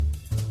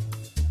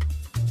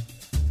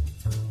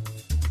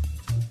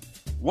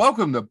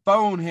Welcome to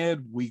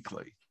Bonehead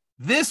Weekly.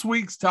 This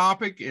week's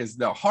topic is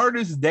the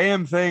hardest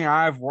damn thing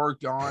I've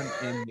worked on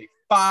in the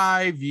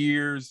 5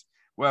 years.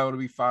 Well, it'll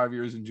be 5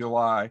 years in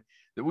July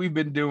that we've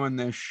been doing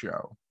this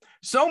show.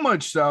 So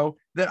much so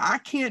that I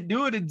can't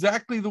do it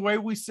exactly the way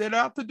we set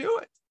out to do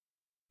it.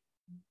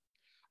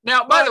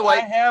 Now, by the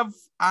way,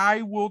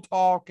 I will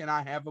talk and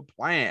I have a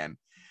plan.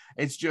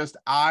 It's just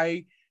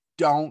I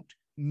don't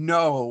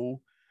know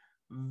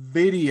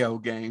video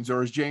games,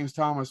 or as James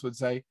Thomas would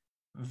say,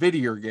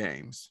 video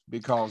games,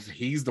 because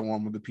he's the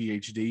one with the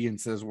PhD and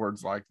says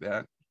words like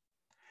that.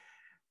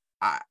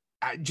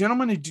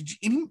 Gentlemen,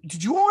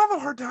 did you all have a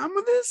hard time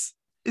with this?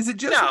 Is it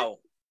just no?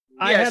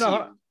 I had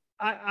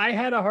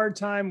a hard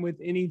time with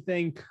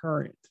anything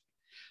current.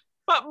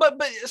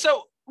 But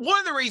so one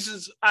of the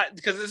reasons,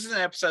 because this is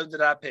an episode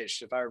that I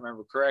pitched, if I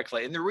remember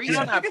correctly, and the reason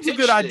I think it's a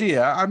good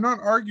idea. I'm not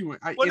arguing.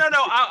 I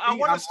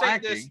want to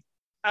state this.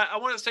 I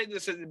want to say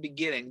this at the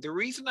beginning. The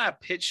reason I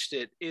pitched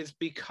it is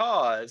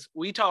because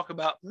we talk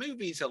about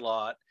movies a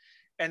lot.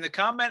 And the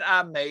comment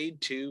I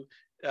made to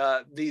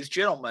these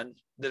gentlemen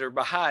that are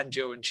behind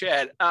Joe and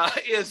Chad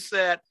is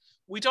that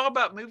we talk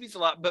about movies a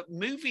lot, but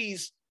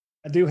movies.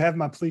 I do have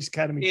my Police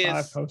Academy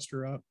 5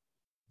 poster up.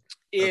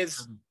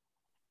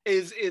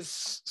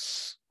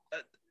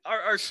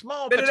 Are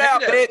small potatoes.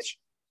 Out, bitch.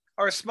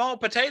 Are small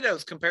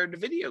potatoes compared to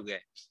video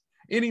games.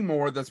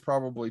 Anymore, that's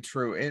probably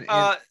true. And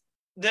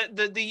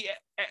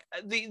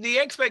the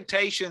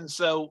expectations,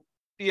 so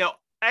now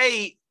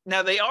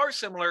they are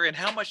similar in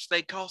how much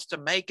they cost to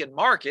make and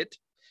market.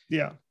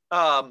 Yeah.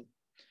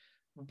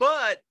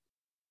 But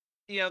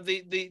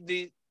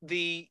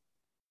the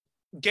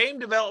game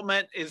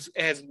development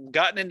has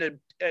gotten into,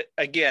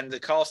 again, the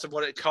cost of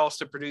what it costs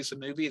to produce a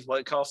movie is what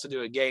it costs to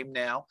do a game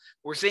now.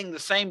 We're seeing the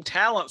same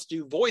talents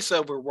do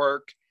voiceover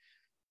work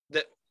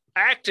that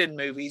act in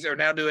movies are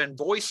now doing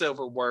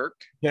voiceover work.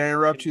 Can I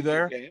interrupt you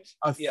there?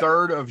 A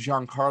third of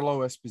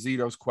Giancarlo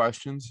Esposito's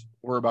questions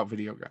were about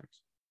video games.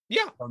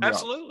 Yeah,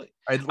 absolutely.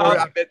 I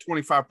bet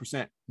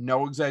 25%.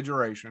 No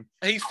exaggeration.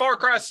 He's Far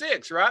Cry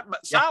 6, right?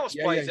 Silas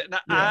plays it.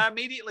 I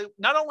immediately,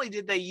 not only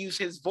did they use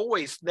his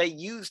voice, they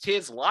used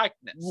his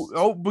likeness.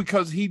 Oh,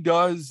 because he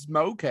does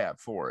mocap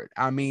for it.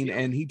 I mean,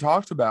 and he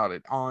talked about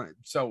it on.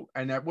 So,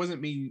 and that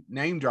wasn't me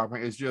name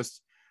dropping. It's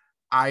just,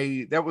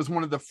 that was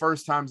one of the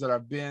first times that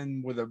I've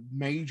been with a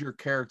major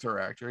character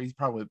actor. He's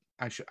probably,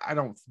 I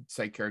don't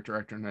say character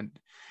actor in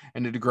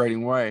a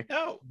degrading way.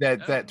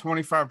 That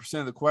 25%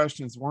 of the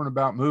questions weren't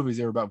about movies,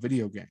 they were about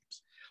video games.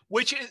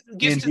 Which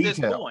gets to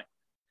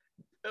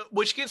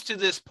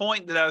this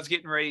point that I was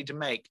getting ready to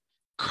make.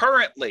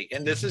 Currently,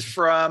 and this is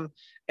from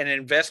an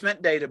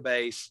investment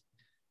database,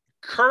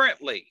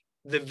 currently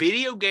the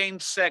video game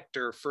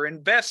sector for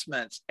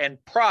investments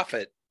and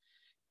profit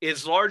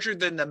is larger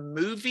than the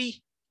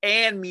movie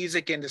and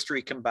music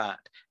industry combined.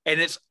 And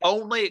it's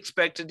only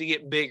expected to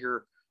get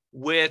bigger,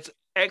 with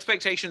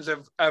expectations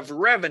of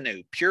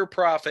revenue, pure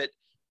profit,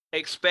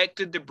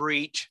 expected to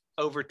breach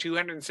over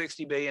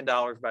 $260 billion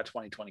by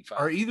 2025.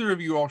 Are either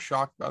of you all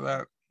shocked by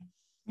that?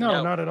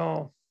 No, not at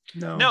all.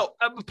 No.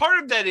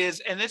 Part of that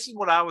is, and this is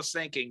what I was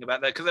thinking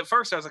about that, because at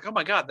first I was like, oh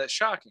my God, that's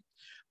shocking.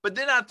 But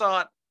then I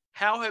thought,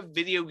 how have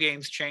video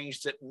games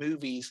changed that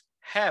movies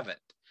haven't?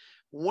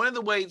 One of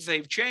the ways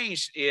they've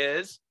changed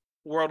is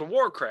World of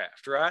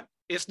Warcraft, right?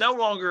 It's no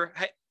longer,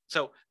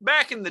 so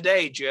back in the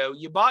day, Joe,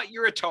 you bought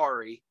your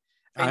Atari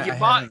and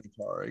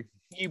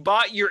you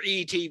bought your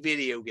ET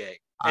video game,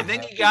 and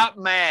then you got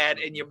mad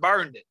and you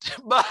burned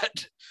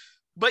it.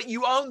 But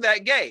you owned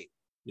that game.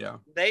 Yeah.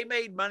 They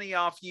made money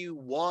off you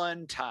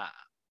one time.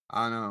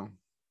 I know.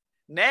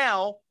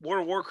 Now,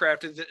 World of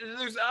Warcraft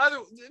there's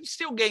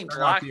still games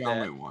like that. Not the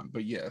only one,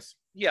 but yes.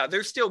 Yeah,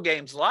 there's still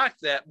games like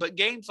that, but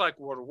games like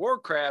World of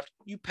Warcraft,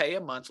 you pay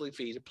a monthly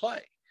fee to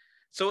play.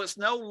 So it's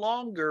no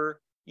longer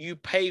you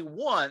pay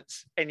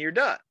once and you're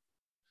done.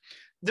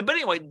 But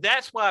anyway,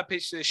 that's why I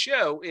pitched this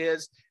show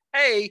is,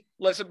 A,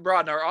 let's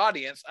broaden our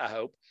audience, I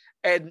hope,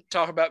 and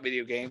talk about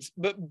video games.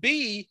 But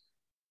B,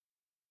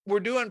 we're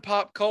doing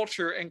pop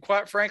culture, and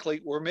quite frankly,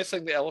 we're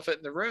missing the elephant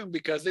in the room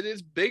because it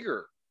is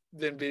bigger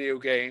than video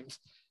games.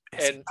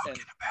 It's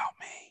talking about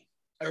me.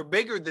 Or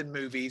bigger than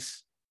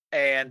movies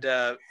and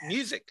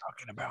music.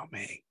 Talking about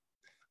me.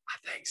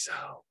 I think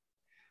so.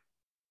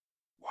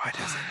 Why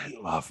doesn't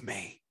he love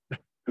me?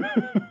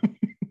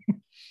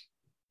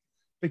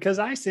 Because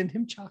I send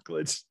him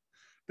chocolates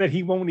that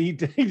he won't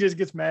eat. He just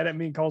gets mad at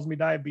me and calls me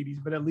diabetes,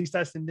 but at least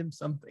I send him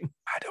something.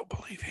 I don't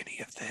believe any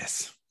of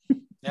this.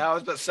 Now I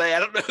was about to say, I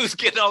don't know who's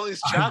getting all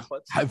these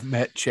chocolates. I've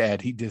met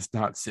Chad. He does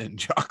not send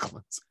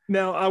chocolates.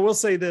 Now, I will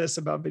say this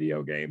about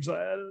video games.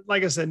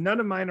 Like I said, none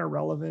of mine are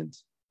relevant.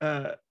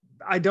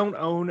 I don't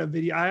own a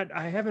video.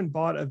 I haven't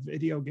bought a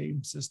video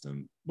game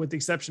system, with the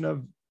exception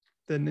of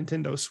the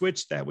Nintendo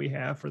Switch that we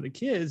have for the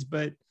kids,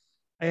 but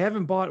I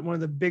haven't bought one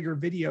of the bigger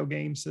video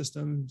game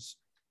systems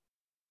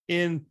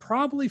in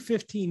probably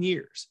 15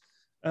 years.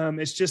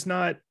 It's just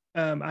not,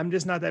 I'm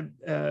just not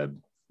that,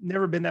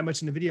 never been that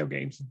much into video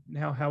games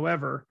now.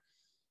 However,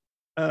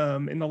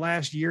 in the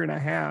last year and a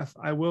half,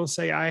 I will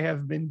say I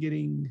have been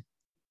getting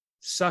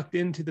sucked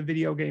into the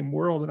video game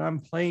world and I'm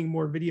playing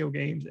more video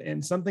games,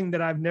 and something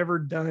that I've never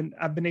done,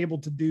 I've been able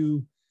to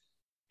do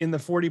in the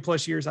 40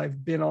 plus years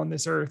I've been on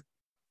this earth.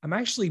 I'm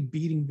actually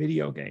beating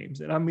video games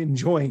and I'm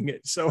enjoying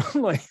it. So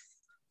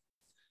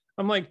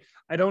I'm like,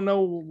 I don't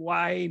know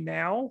why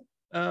now.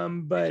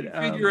 But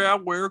figure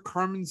out where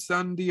Carmen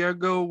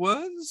Sandiego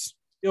was.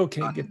 Still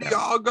can't get that.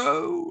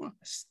 Diego.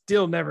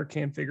 Still never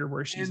can figure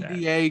where she's at.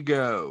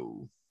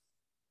 Diego.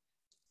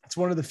 It's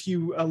one of the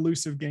few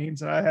elusive games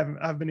that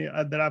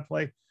I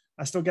play.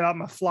 I still get out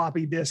my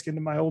floppy disk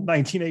into my old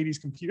 1980s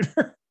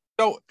computer.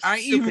 So I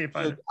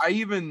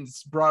even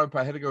brought up,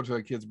 I had to go to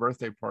a kid's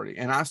birthday party,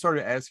 and I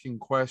started asking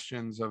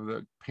questions of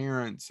the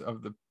parents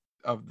of the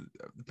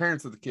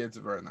parents of the kids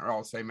that are in, they're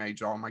all the same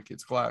age, all my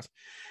kids' class.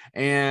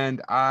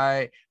 And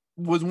I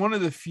was one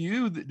of the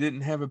few that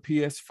didn't have a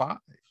PS5.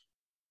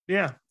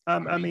 Yeah.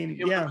 The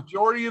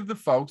majority of the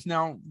folks,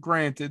 now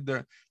granted,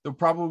 they're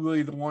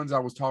probably the ones I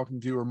was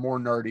talking to are more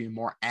nerdy and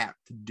more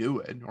apt to do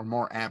it, or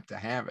more apt to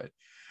have it.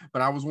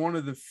 But I was one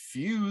of the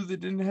few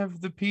that didn't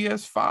have the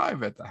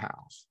PS5 at the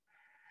house.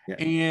 Yeah.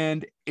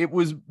 And it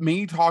was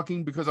me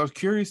talking because I was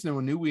curious and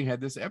I knew we had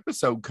this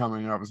episode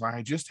coming. I was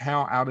like, just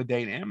how out of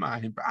date am I?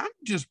 And I'm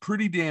just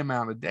pretty damn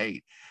out of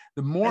date.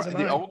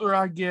 The older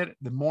I get,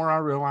 the more I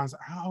realize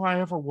how I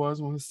ever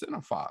was when a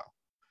cinephile.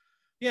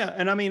 Yeah.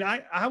 And I mean,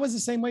 I was the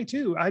same way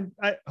too. I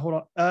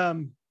hold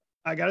on.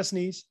 I got to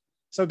sneeze.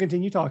 So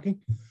continue talking.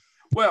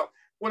 Well,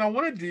 what I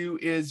want to do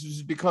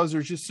is because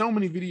there's just so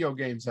many video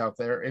games out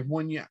there. And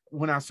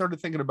when I started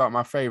thinking about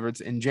my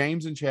favorites, and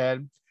James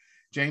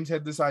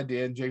had this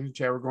idea, and James and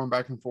Chad were going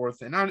back and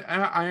forth. And I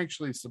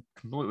actually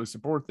completely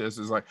support this.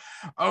 Is like,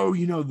 oh,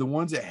 the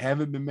ones that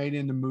haven't been made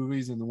into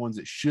movies and the ones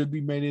that should be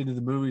made into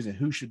the movies, and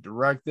who should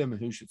direct them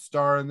and who should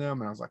star in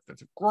them. And I was like,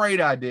 that's a great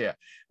idea.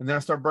 And then I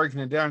started breaking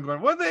it down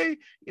going, well,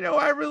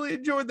 I really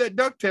enjoyed that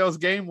DuckTales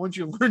game once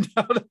you learned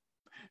how to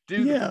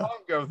do the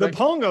Pongo thing. The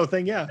Pongo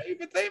thing, yeah.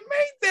 But they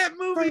made that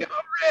movie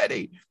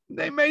already.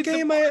 They made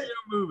the Mario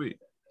movie.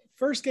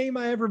 First game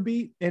I ever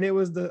beat, and there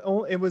was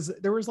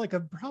like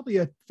probably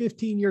a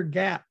 15-year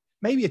gap,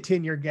 maybe a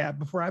 10-year gap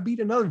before I beat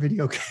another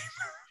video game.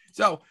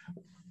 So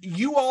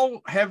you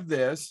all have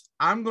this.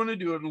 I'm going to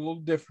do it a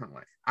little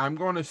differently. I'm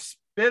going to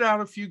spit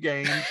out a few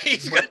games.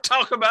 He's going to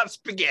talk about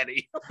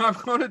spaghetti. I'm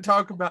going to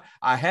talk about,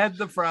 I had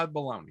the fried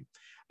bologna.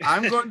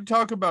 I'm going to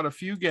talk about a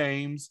few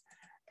games,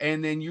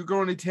 and then you're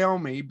going to tell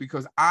me,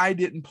 because I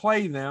didn't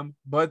play them,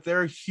 but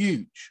they're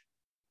huge.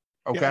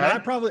 Okay.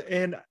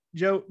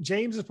 Yeah,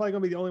 James is probably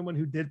going to be the only one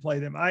who did play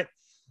them.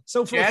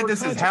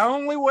 This is the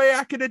only way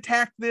I could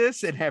attack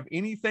this and have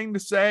anything to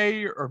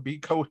say or be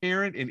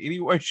coherent in any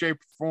way, shape,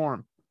 or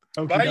form.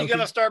 Okay, why are you going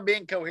to start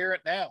being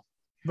coherent now?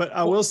 But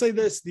I will say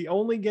this: the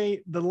only game,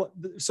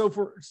 so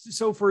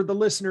for the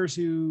listeners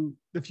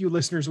the few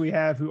listeners we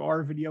have who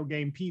are video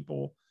game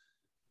people,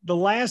 the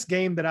last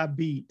game that I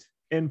beat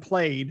and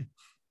played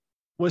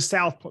was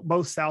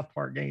both South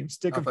Park games.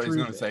 Stick of Truth. I thought he was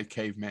going to say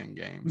Caveman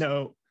games.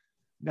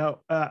 No,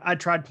 I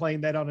tried playing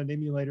that on an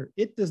emulator.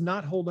 It does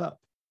not hold up.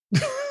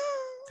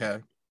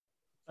 Okay.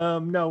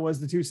 No, it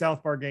was the two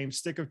South Park games,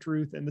 Stick of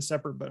Truth and the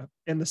Separate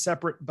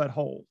But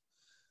Whole,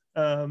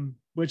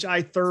 which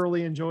I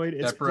thoroughly enjoyed.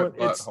 Separate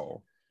But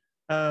Whole.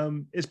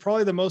 It's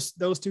probably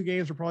those two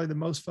games are probably the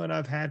most fun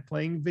I've had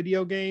playing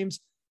video games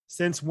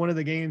since one of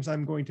the games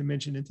I'm going to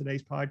mention in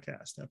today's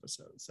podcast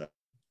episode. So,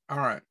 all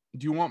right.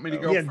 Do you want me to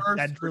go first?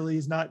 That really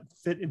is not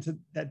fit into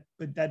that,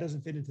 but that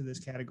doesn't fit into this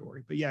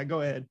category. But yeah,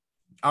 go ahead.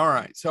 All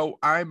right. So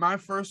my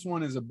first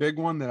one is a big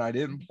one that I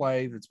didn't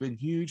play. That's been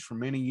huge for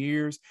many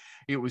years.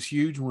 It was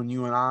huge when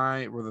you and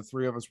I were the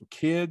three of us were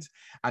kids.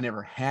 I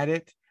never had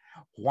it.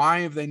 Why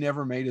have they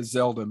never made a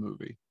Zelda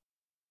movie?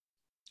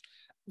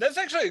 That's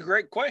actually a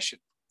great question.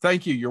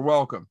 Thank you. You're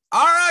welcome.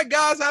 All right,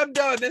 guys, I'm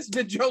done. This has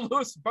been Joe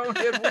Lewis,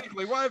 Bonehead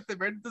Weekly. Why have they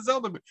made the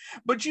Zelda movie?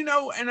 But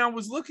and I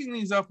was looking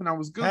these up, and I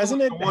was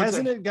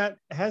Googling.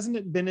 Hasn't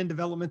it been in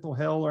developmental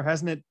hell, or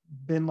hasn't it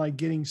been like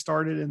getting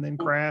started and then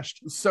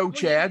crashed? So,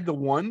 Chad, the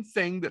one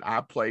thing that I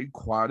played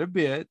quite a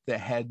bit that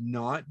had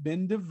not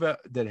been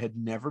that had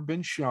never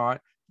been shot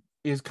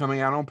is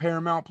coming out on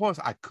Paramount Plus.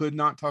 I could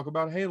not talk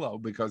about Halo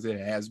because it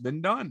has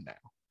been done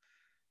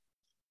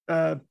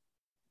now.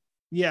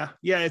 Yeah,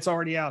 it's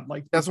already out.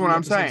 Like that's what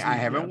I'm saying. I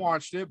haven't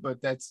watched it, but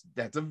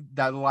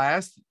that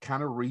last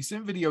kind of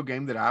recent video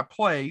game that I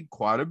played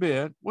quite a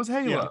bit was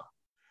Halo. Yeah.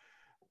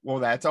 Well,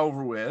 that's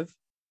over with.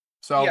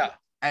 So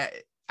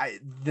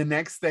the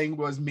next thing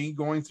was me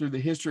going through the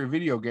history of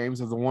video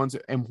games of the ones.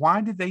 And why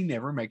did they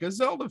never make a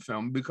Zelda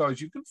film? Because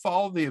you can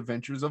follow the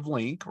adventures of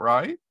Link,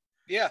 right?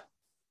 Yeah,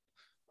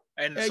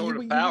 and sort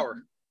of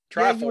power,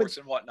 Triforce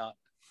and whatnot.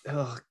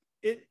 The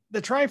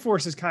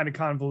Triforce is kind of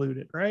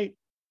convoluted, right?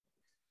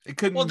 It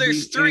couldn't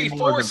there's be three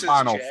forces,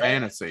 Final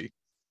Fantasy.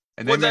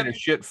 And they made a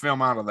shit film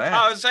out of that.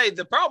 I would say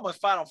the problem with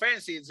Final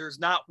Fantasy is there's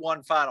not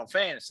one Final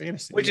Fantasy,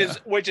 which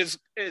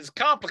is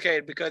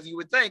complicated, because you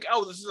would think,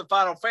 oh, this is a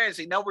Final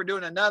Fantasy. No, we're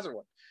doing another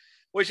one.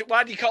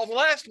 Why do you call the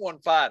last one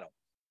Final?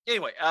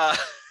 Anyway,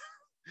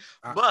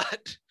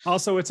 but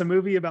also it's a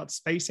movie about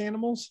space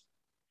animals.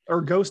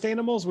 or Ghost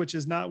Animals, which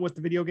is not what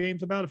the video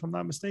game's about, if I'm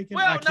not mistaken.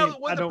 Well,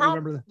 I don't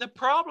remember. The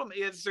problem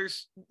is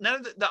there's none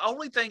of the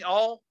only thing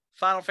all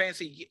Final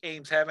Fantasy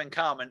games have in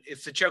common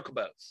is the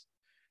chocobos,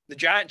 the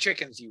giant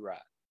chickens you ride.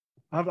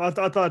 I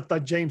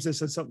thought James had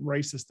said something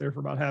racist there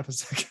for about half a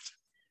second.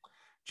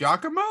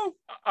 Giacomo?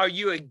 Are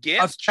you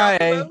against Okay.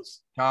 chocobos?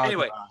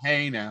 Anyway,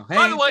 hey now.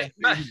 by the way,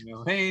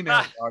 hey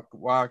now,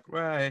 walk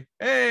away.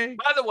 Hey.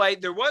 By the way,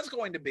 there was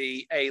going to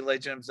be a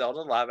Legend of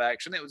Zelda live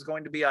action. It was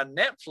going to be on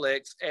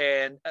Netflix,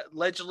 and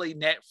allegedly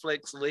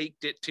Netflix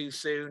leaked it too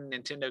soon.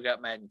 Nintendo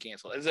got mad and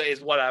canceled.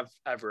 Is what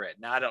I've read.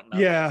 Now I don't know.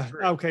 Yeah.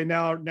 Okay.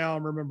 Now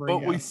I'm remembering.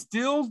 But we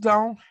still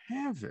don't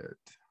have it.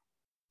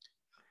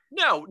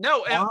 No.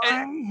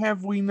 Why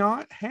have we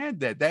not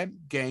had that?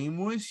 That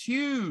game was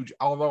huge.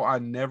 Although I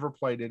never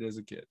played it as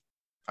a kid.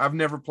 I've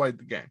never played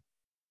the game.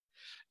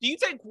 Do you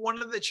think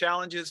one of the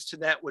challenges to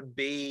that would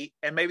be,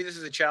 and maybe this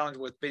is a challenge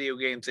with video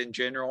games in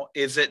general,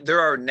 is that there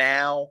are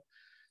now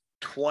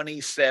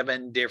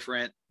 27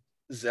 different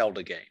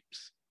Zelda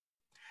games?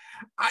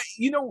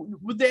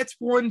 That's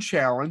one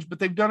challenge, but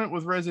they've done it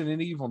with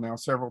Resident Evil now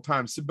several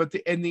times. But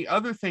the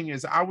other thing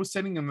is, I was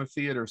sitting in the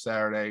theater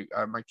Saturday.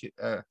 My kid,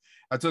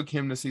 I took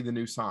him to see the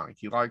new Sonic.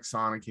 He liked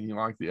Sonic and he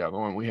liked the other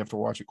one. We have to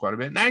watch it quite a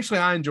bit. And actually,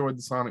 I enjoyed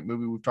the Sonic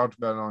movie. We've talked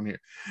about it on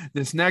here.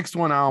 This next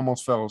one, I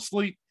almost fell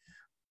asleep.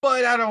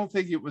 But I don't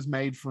think it was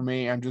made for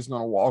me. I'm just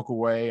going to walk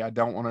away. I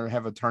don't want to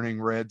have a turning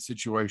red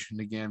situation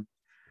again.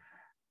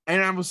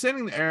 And I was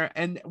sitting there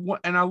and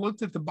I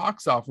looked at the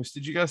box office.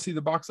 Did you guys see the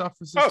box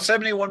office? Oh,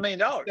 $71 million.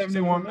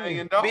 $71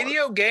 million.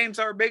 Video games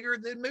are bigger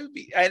than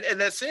movies. And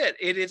that's it.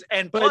 It is.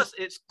 And plus,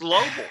 it's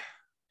global.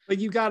 But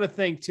you got to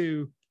think,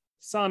 too,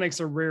 Sonic's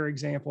a rare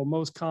example.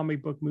 Most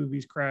comic book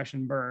movies crash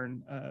and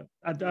burn.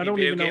 I don't even know.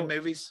 Video game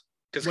movies?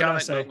 Because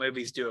comic book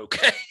movies do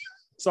okay.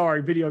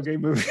 Sorry, video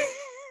game movie.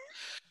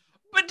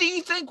 But do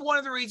you think one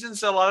of the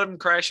reasons a lot of them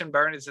crash and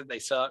burn is that they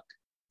suck?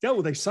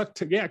 No, they suck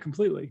too. Yeah,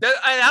 completely.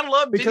 I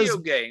love video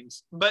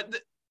games, but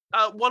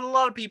what a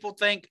lot of people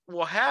think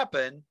will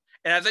happen,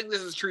 and I think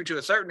this is true to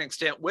a certain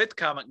extent with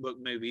comic book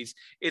movies,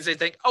 is they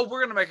think, oh, we're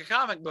going to make a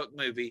comic book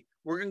movie.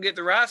 We're going to get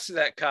the rights to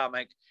that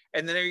comic.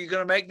 And then are you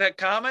going to make that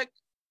comic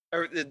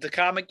or the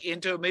comic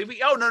into a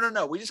movie? Oh,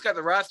 no. We just got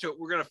the rights to it.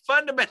 We're going to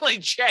fundamentally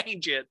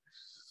change it.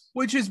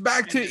 Which is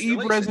back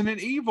to Resident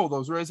Evil.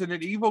 Those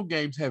Resident Evil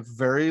games have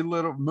very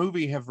little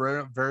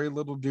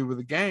to do with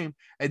the game.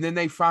 And then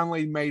they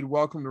finally made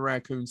Welcome to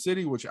Raccoon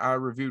City, which I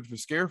reviewed for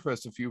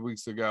Scarefest a few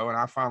weeks ago, and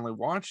I finally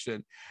watched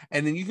it.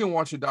 And then you can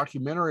watch a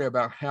documentary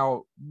about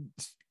how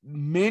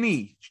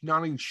many,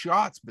 not even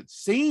shots, but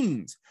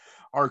scenes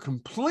are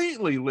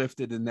completely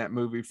lifted in that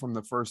movie from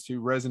the first two,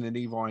 Resident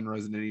Evil and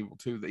Resident Evil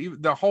 2.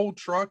 The whole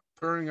truck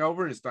turning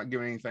over, and it's not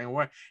giving anything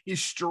away,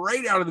 is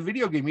straight out of the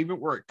video game, even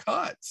where it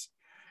cuts.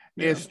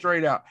 Yeah. It's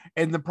straight out.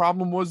 And the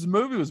problem was the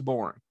movie was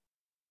boring.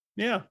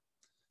 Yeah.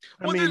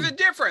 There's a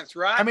difference,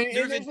 right? I mean,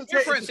 there's a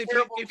difference if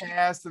you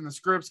cast and the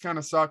scripts kind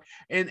of suck,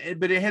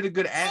 but it had a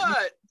good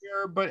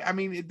atmosphere. But I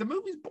mean, the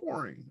movie's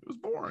boring. It was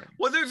boring.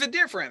 Well, there's a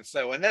difference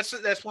though, and that's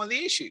one of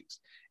the issues.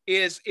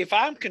 Is if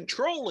I'm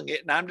controlling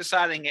it and I'm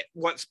deciding at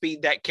what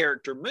speed that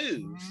character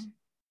moves,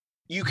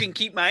 you can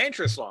keep my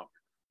interest longer,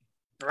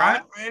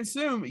 right? I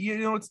assume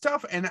it's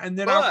tough. And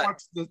then I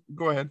watched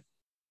go ahead.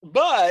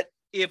 But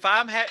if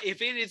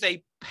if it is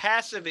a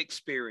passive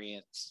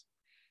experience,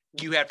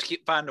 you have to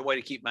find a way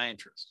to keep my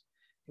interest.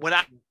 When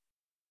I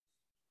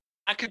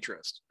can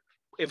trust.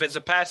 If it's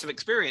a passive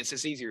experience,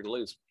 it's easier to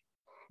lose.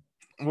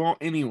 Well,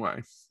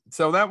 anyway,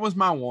 so that was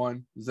my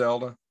one,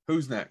 Zelda.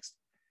 Who's next?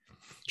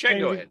 Jay,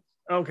 go ahead.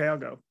 Okay, I'll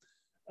go.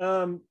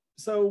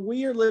 So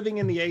we are living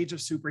in the age of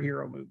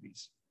superhero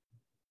movies.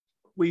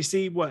 We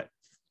see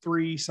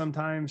 3,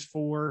 sometimes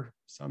 4,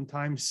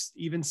 sometimes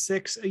even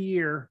 6 a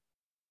year.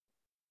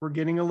 We're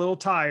getting a little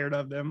tired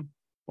of them.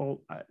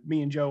 Well,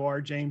 me and Joe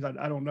are. James,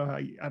 I don't know how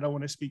I don't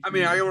want to speak. I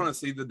mean, I want to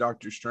see the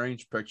Doctor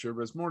Strange picture,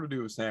 but it's more to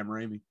do with Sam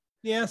Raimi.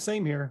 Yeah,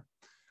 same here.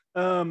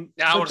 I want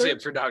to see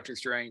it for Doctor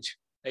Strange.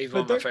 He's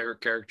one of my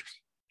favorite characters.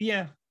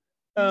 Yeah.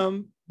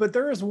 But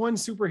there is one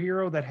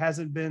superhero that has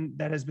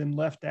been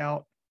left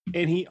out,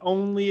 and he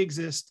only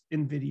exists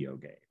in video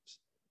games.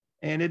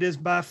 And it is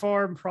by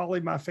far probably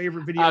my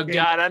favorite video game.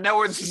 Oh God, I know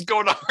where this is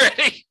going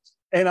already.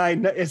 And I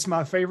know it's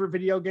my favorite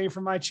video game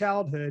from my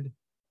childhood.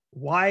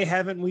 Why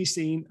haven't we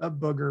seen a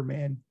Booger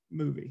Man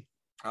movie?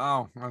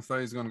 Oh, I thought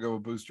he was going to go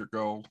with Booster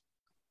Gold.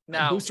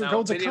 No, Booster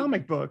Gold's a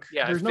comic book.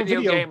 Yeah, there's no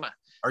video game.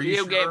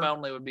 Video game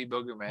only would be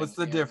Booger Man. What's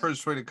the difference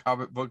between a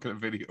comic book and a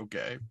video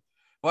game?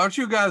 Why don't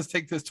you guys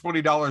take this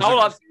 $20?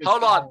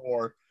 Hold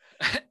on.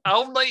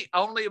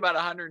 only about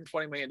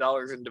 $120 million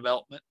in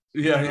development.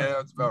 Yeah,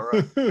 that's about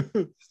right.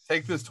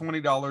 Take this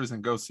 $20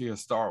 and go see a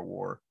Star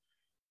Wars.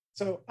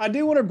 So I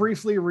do want to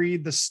briefly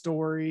read the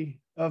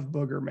story of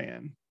Booger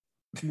Man.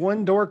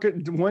 One dark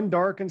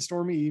and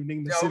stormy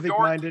evening, the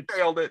civic-minded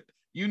nailed it.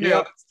 You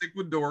nailed it. Stick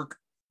with dork.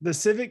 The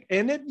civic,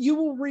 you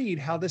will read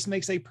how this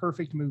makes a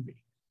perfect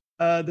movie.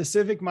 The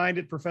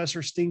civic-minded Professor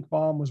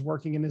Stinkbomb was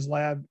working in his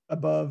lab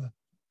above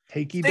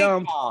Takey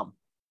Dump.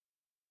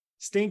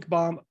 Stink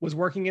Bomb was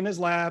working in his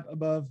lab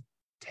above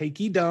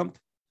Takey Dump,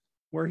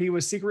 where he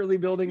was secretly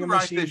building a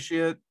machine. This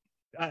shit.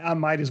 I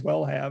might as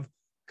well have,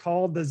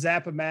 called the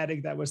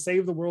Zap-O-Matic that would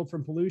save the world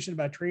from pollution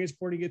by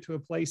transporting it to a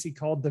place he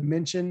called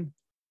Dimension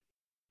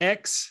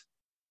X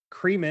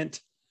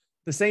Crement.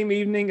 The same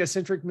evening,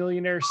 eccentric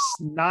millionaire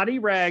Snotty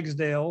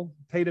Ragsdale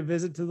paid a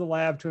visit to the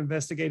lab to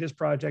investigate his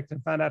project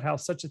and found out how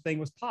such a thing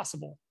was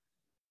possible.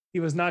 He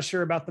was not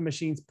sure about the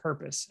machine's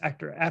purpose.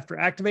 After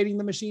activating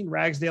the machine,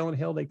 Ragsdale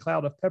inhaled a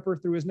cloud of pepper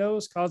through his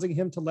nose, causing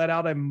him to let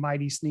out a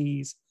mighty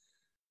sneeze.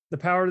 The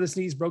power of the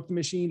sneeze broke the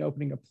machine,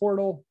 opening a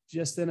portal.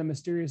 Just then, a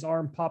mysterious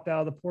arm popped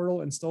out of the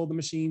portal and stole the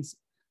machine's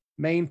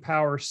main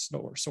power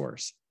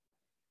source,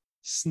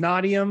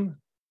 Snottium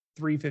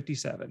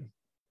 357.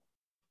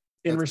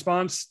 In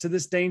response to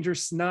this danger,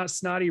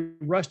 Snotty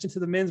rushed into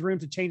the men's room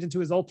to change into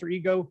his alter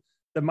ego,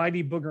 the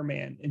mighty Booger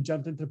Man, and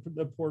jumped into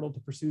the portal to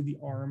pursue the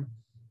arm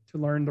to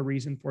learn the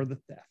reason for the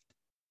theft.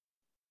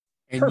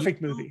 And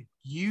perfect movie.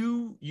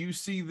 You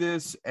see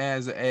this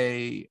as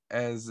a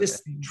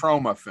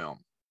trauma film.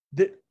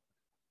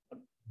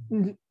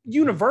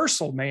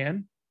 Universal,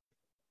 man.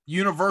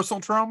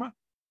 Universal trauma?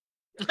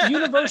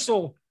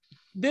 Universal.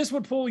 This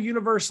would pull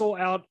Universal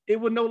out. It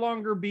would no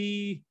longer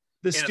be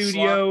the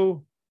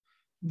studio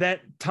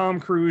that Tom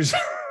Cruise.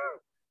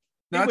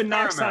 It would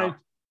not sign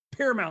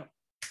Paramount.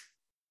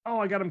 Oh,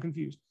 I got them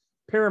confused.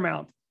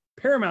 Paramount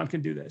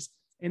can do this.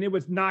 And it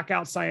would knock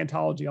out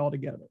Scientology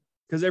altogether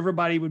because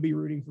everybody would be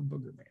rooting for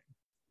Booger Man.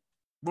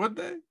 Would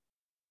they?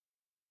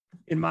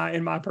 In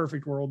my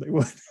perfect world, they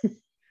would.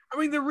 I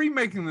mean, they're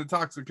remaking the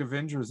Toxic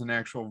Avenger as an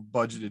actual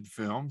budgeted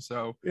film,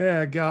 so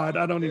yeah. God,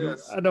 I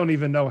don't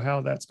even know how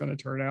that's going to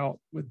turn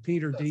out with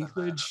Peter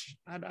Dinklage.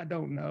 I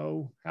don't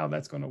know how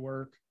that's going to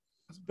work.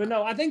 But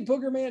no, I think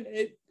Booger Man.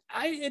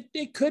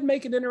 It could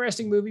make an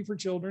interesting movie for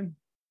children.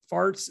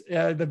 Farts.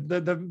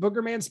 The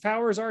Booger Man's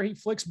powers are he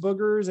flicks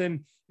boogers,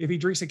 and if he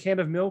drinks a can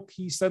of milk,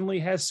 he suddenly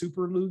has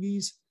super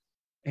loogies,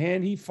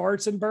 and he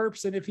farts and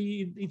burps. And if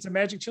he eats a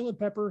magic chili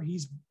pepper,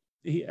 his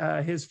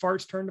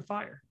farts turn to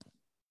fire.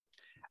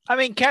 I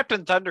mean,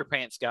 Captain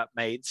Thunderpants got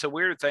made, so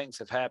weird things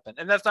have happened.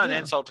 And that's not an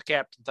insult to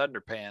Captain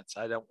Thunderpants.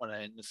 I don't want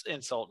to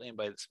insult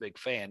anybody that's a big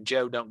fan.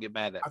 Joe, don't get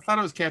mad at me. I thought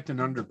it was Captain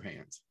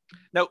Underpants.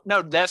 No,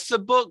 that's the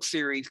book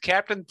series.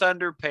 Captain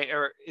Thunderpants,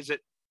 or is it?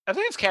 I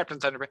think it's Captain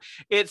Thunderpants.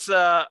 It's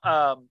I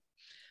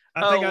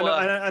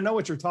know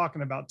what you're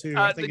talking about too.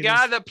 The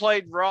guy that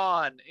played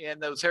Ron in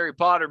those Harry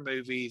Potter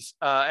movies,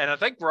 and I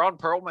think Ron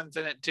Perlman's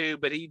in it too.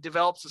 But he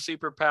develops a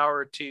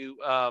superpower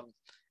to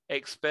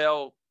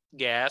expel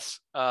gas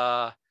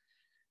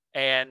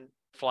and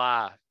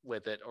fly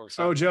with it or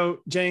something. Oh,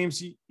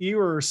 James, you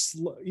were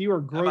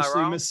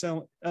grossly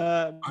misselling.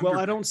 Well,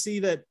 I don't see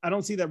that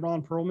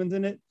Ron Perlman's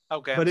in it.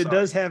 Okay, but it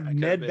does have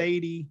Ned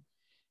Beatty,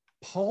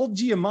 Paul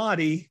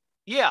Giamatti.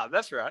 Yeah,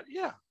 that's right.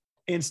 Yeah,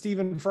 and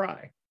Stephen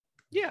Fry.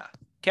 Yeah,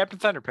 Captain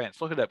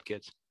Thunderpants. Look it up,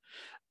 kids.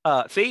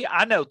 See,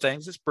 I know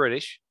things. It's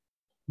British.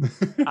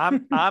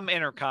 I'm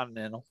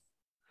intercontinental.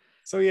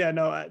 So yeah,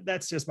 no,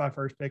 that's just my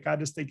first pick. I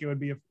just think it would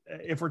be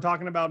if we're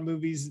talking about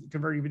movies,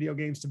 converting video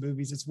games to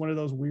movies, it's one of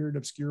those weird,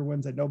 obscure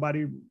ones that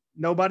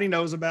nobody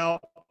knows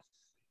about.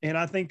 And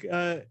I think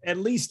at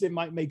least it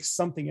might make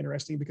something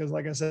interesting because,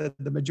 like I said,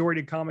 the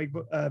majority of comic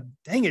book,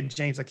 dang it,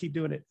 James, I keep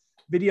doing it.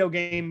 Video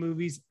game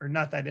movies are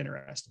not that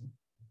interesting.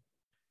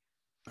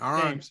 All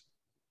right. James.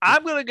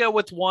 I'm going to go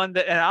with one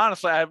that, and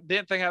honestly, I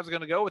didn't think I was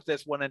going to go with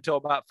this one until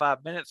about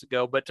 5 minutes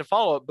ago. But to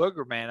follow up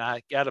Booger Man,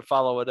 I got to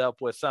follow it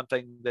up with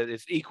something that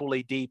is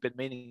equally deep and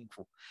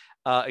meaningful,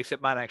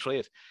 except mine actually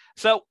is.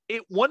 So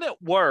it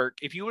wouldn't work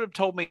if you would have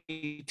told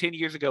me 10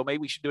 years ago, maybe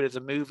we should do it as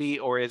a movie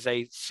or as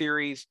a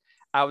series.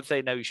 I would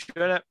say, no, you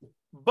shouldn't.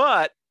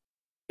 But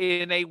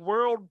in a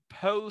world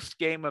post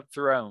Game of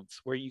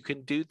Thrones, where you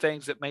can do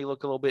things that may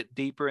look a little bit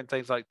deeper and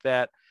things like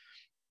that,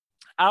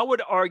 I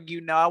would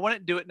argue, no, I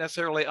wouldn't do it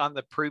necessarily on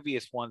the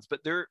previous ones, but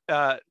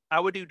I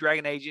would do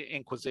Dragon Age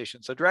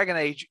Inquisition. So Dragon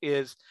Age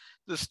is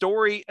the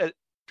story.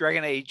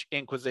 Dragon Age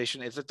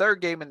Inquisition is the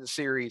third game in the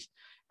series.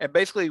 And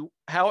basically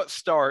how it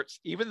starts,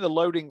 even the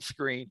loading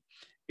screen,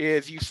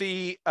 is you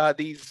see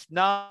these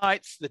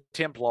knights, the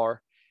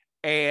Templar,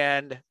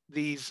 and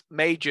these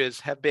mages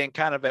have been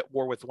kind of at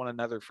war with one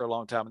another for a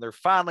long time. And they're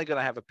finally going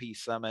to have a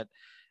peace summit.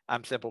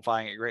 I'm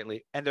simplifying it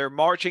greatly. And they're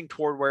marching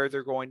toward where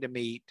they're going to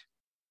meet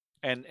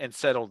and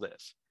settle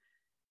this.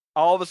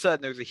 All of a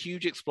sudden, there's a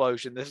huge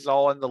explosion. This is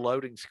all in the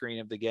loading screen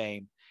of the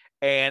game.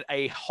 And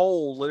a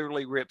hole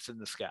literally rips in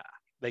the sky.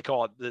 They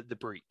call it the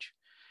breach.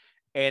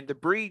 And the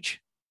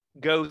breach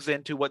goes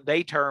into what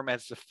they term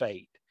as the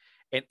Fade.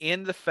 And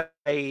in the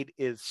Fade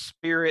is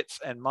spirits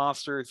and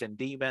monsters and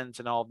demons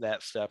and all of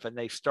that stuff. And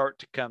they start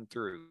to come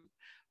through.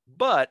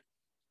 But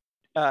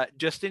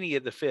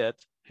Justinian V,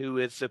 who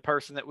is the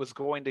person that was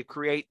going to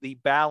create the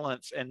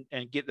balance and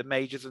get the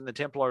mages and the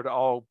Templar to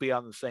all be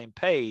on the same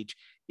page,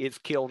 is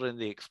killed in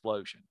the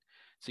explosion.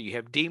 So you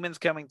have demons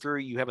coming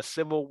through. You have a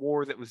civil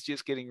war that was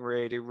just getting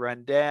ready to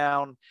run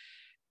down.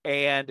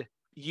 And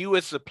you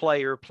as the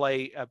player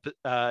play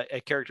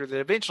a character that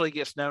eventually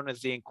gets known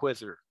as the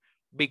Inquisitor,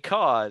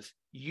 because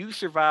you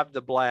survived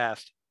the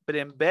blast, but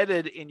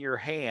embedded in your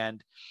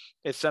hand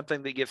is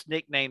something that gets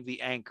nicknamed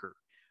the anchor,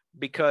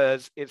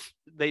 because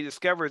they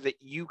discover that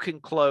you can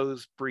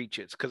close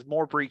breaches because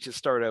more breaches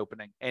start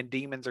opening and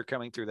demons are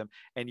coming through them,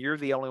 and you're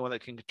the only one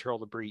that can control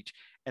the breach.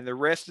 And the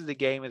rest of the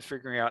game is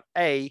figuring out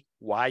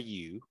why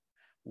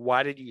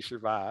did you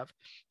survive,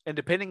 and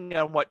depending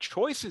on what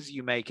choices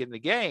you make in the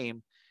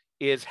game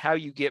is how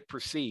you get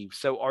perceived.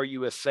 So are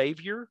you a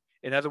savior?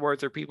 In other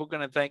words, are people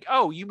going to think,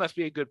 oh, you must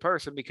be a good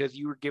person because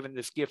you were given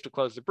this gift to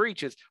close the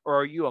breaches?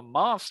 Or are you a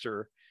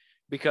monster?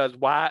 Because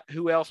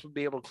who else would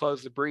be able to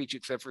close the breach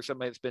except for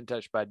somebody that's been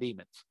touched by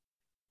demons?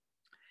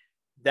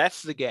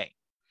 That's the game.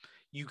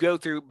 You go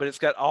through, but it's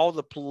got all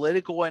the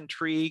political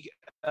intrigue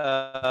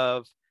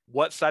of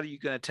what side are you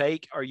going to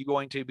take? Are you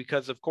going to,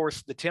 because of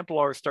course the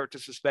Templars start to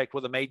suspect,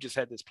 well, the mages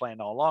had this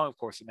plan all along. Of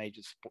course, the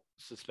mages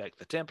suspect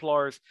the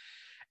Templars.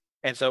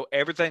 And so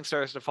everything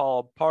starts to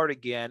fall apart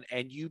again.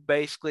 And you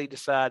basically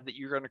decide that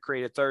you're going to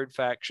create a third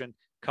faction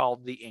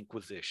called the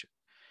Inquisition.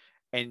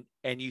 And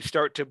you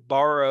start to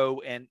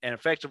borrow and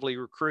effectively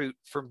recruit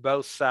from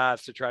both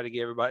sides to try to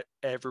get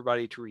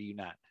everybody to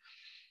reunite.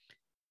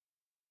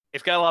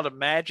 It's got a lot of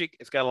magic.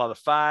 It's got a lot of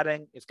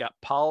fighting. It's got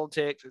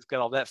politics. It's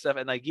got all that stuff.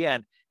 And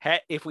again,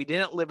 if we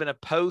didn't live in a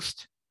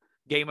post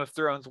Game of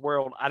Thrones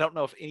world, I don't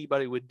know if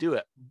anybody would do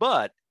it.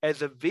 But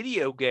as a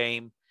video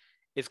game,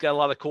 it's got a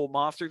lot of cool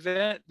monsters in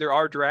it. There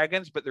are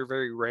dragons, but they're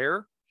very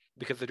rare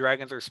because the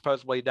dragons are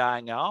supposedly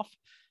dying off.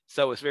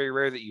 So it's very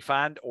rare that you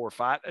find or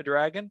fight a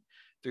dragon.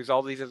 There's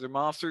all these other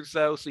monsters,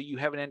 though. So you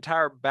have an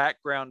entire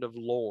background of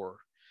lore.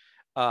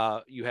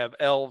 You have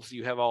elves.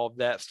 You have all of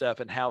that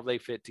stuff and how they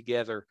fit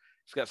together.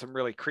 It's got some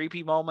really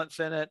creepy moments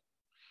in it.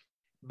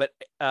 But,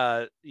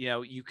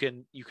 you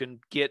can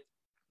get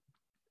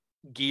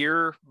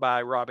gear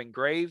by robbing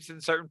graves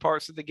in certain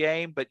parts of the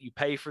game, but you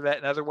pay for that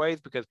in other ways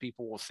because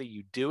people will see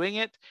you doing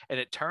it. And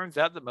it turns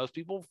out that most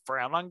people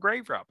frown on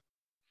grave robbing.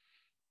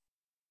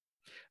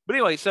 But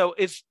anyway, so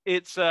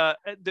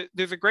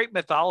there's a great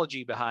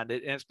mythology behind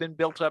it, and it's been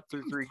built up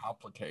through three.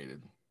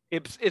 Complicated.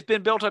 It's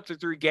been built up through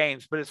 3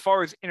 games, but as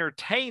far as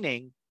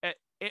entertaining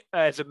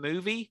as a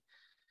movie,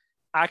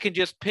 I can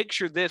just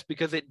picture this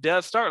because it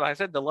does start. Like I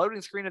said, the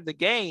loading screen of the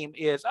game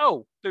is,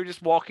 they're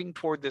just walking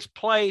toward this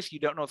place. You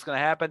don't know what's going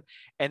to happen.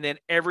 And then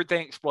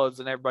everything explodes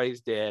and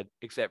everybody's dead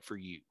except for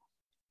you.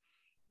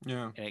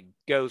 Yeah. And it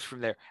goes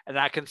from there. And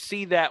I can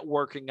see that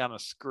working on a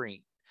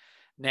screen.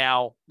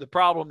 Now, the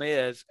problem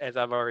is, as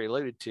I've already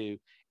alluded to,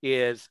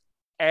 is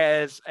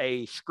as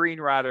a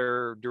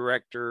screenwriter,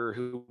 director,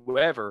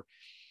 whoever,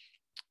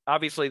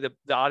 obviously the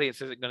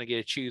audience isn't going to get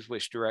to choose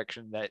which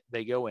direction that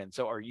they go in.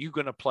 So are you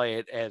going to play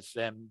it as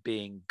them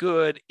being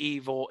good,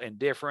 evil,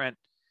 indifferent?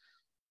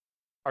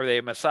 Are they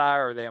a messiah?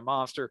 Are they a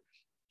monster?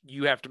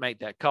 You have to make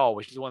that call,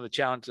 which is one of the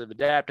challenges of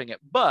adapting it.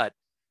 But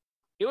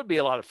it would be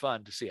a lot of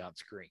fun to see on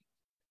screen.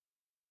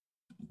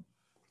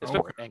 Okay.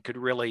 And could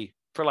really,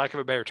 for lack of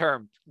a better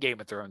term,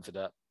 Game of Thrones it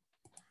up.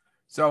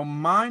 So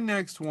my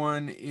next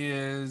one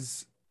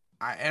is,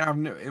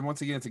 and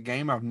once again, it's a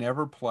game I've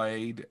never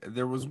played.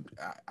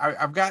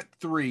 I've got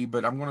 3,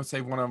 but I'm going to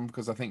save one of them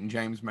because I think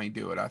James may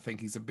do it. I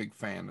think he's a big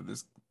fan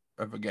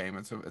of a game.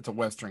 It's a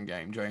Western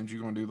game. James,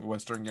 you going to do the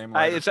Western game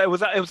later? It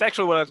was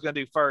actually what I was going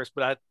to do first,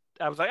 but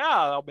I was like,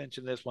 I'll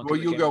mention this one. Well,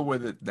 you'll go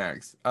with it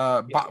next.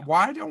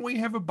 Why don't we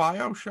have a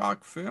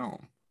BioShock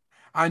film?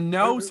 I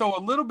know. So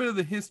a little bit of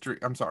the history.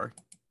 I'm sorry.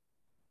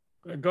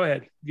 Go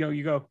ahead.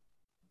 You go.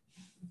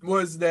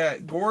 Was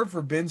that Gore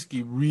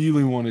Verbinski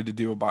really wanted to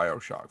do a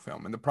BioShock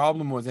film. And the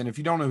problem was, and if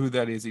you don't know who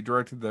that is, he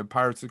directed the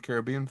Pirates of the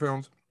Caribbean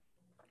films,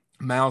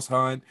 Mouse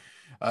Hunt,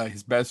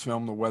 his best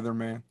film, The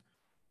Weatherman.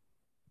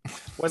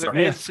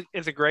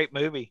 It's a great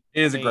movie.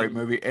 It is a great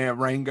movie. And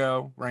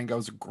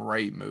Rango's a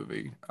great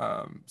movie.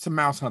 So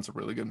Mouse Hunt's a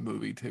really good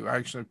movie too. I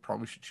actually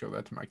probably should show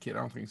that to my kid. I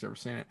don't think he's ever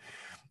seen it.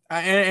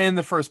 And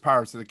the first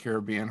Pirates of the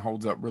Caribbean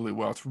holds up really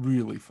well. It's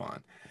really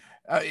fun.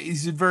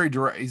 He's a very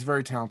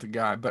talented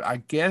guy, but I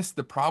guess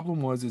the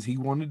problem was he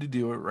wanted to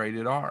do it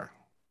rated R.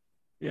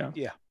 Yeah.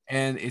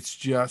 And it's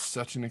just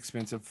such an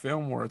expensive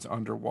film where it's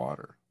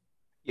underwater.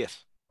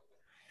 Yes.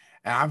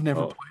 And I've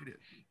never played it.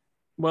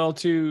 Well,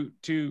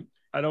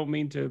 I don't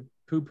mean to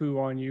poo-poo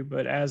on you,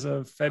 but as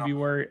of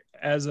February,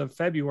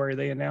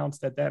 they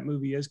announced that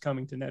movie is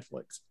coming to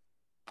Netflix.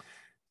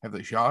 Have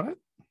they shot it?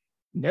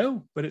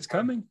 No, but it's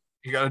coming.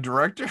 You got a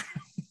director?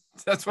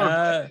 That's what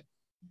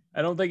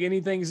I don't think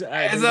anything's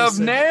as of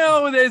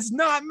now. It's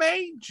not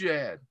made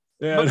yet.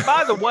 Yeah. But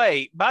by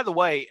the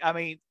way, I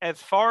mean, as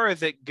far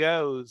as it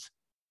goes,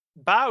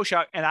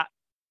 BioShock, and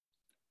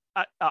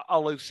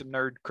I'll lose some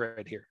nerd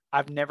cred here.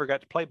 I've never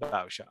got to play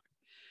BioShock.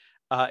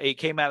 It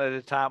came out at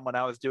a time when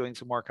I was doing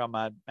some work on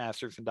my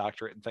master's and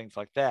doctorate and things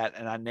like that,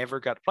 and I never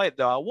got to play it,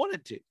 though I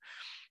wanted to.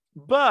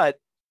 But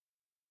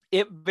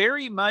it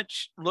very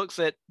much looks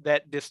at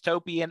that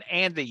dystopian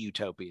and the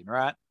utopian,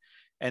 right?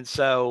 And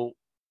so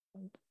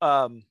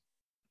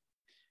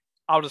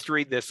I'll just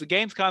read this. The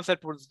game's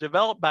concept was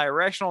developed by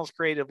Irrational's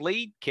creative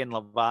lead, Ken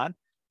Levine,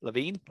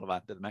 Levine,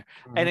 doesn't matter,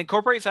 and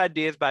incorporates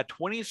ideas by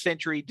 20th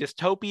century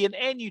dystopian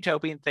and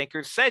utopian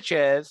thinkers such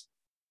as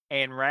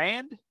Ayn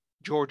Rand,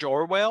 George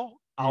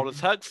Orwell, Aldous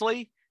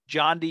Huxley,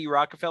 John D.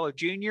 Rockefeller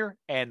Jr.,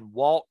 and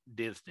Walt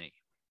Disney.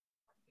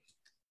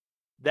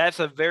 That's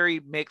a very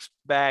mixed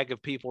bag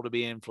of people to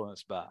be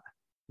influenced by.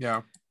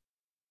 Yeah.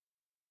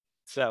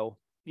 So,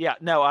 yeah,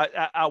 no,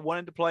 I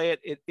wanted to play it.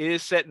 It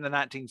is set in the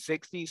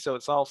 1960s, so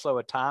it's also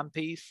a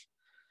timepiece.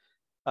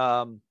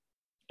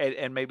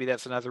 And maybe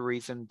that's another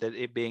reason that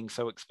it being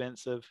so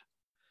expensive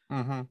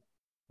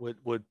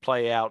would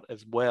play out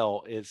as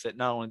well, is that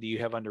not only do you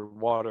have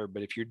underwater,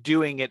 but if you're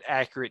doing it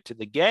accurate to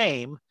the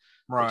game,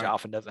 which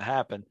often doesn't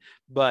happen,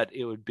 but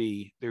there'd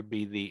be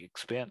the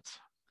expense.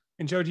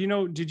 And Joe,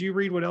 did you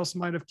read what else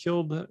might have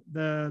killed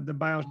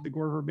the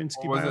Gore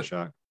Verbinski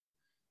Bioshock?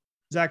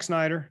 Zack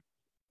Snyder.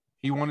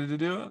 He wanted to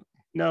do it?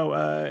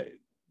 No,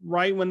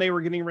 right when they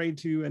were getting ready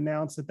to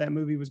announce that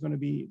movie was going to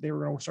be, they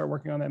were going to start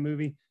working on that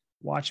movie,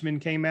 Watchmen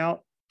came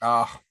out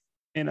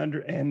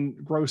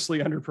and grossly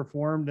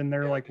underperformed, and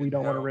they're like, we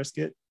don't want to risk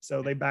it,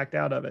 so they backed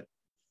out of it.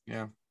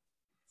 Yeah.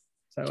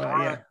 So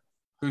yeah.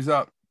 Who's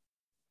up?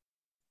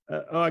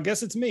 I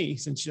guess it's me,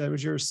 since that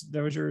was yours.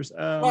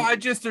 Well,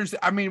 I've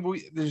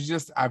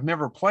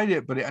never played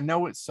it, but I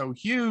know it's so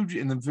huge,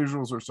 and the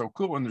visuals are so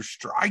cool, and they're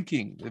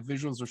striking. The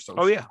visuals are so.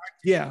 Oh yeah,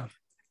 yeah,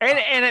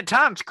 and at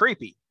times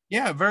creepy.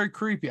 Yeah, very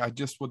creepy. I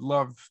just would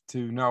love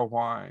to know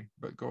why,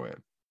 but go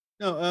ahead.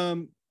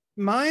 No,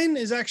 mine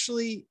is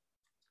actually,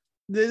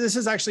 this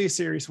is actually a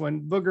serious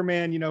one.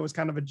 Boogerman, was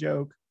kind of a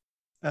joke,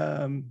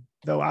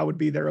 though I would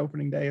be there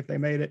opening day if they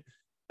made it.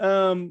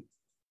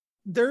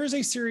 There is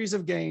a series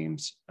of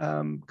games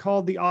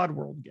called the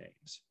Oddworld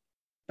games.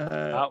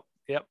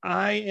 Yep.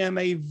 I am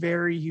a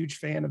very huge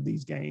fan of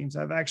these games.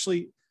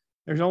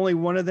 There's only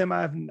one of them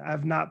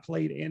I've not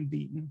played and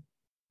beaten,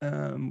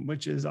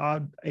 which is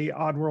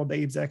Oddworld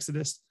Abe's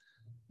Exodus.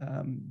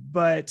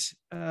 But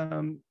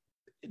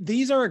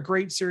these are a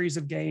great series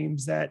of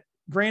games that,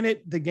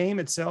 granted, the game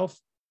itself,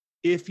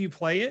 if you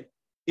play it,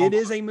 it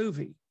is a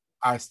movie.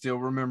 I still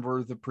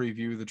remember the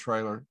preview, the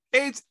trailer.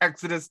 Abe's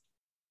Exodus.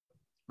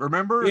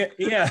 Remember?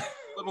 Yeah.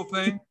 Little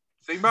thing.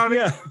 Think about it.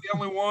 Yeah. The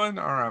only one.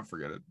 All right,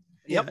 forget it.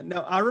 Yep. Yeah,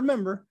 no, I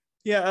remember.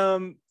 Yeah.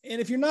 And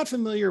if you're not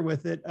familiar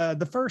with it,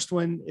 the first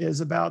one is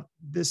about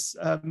this.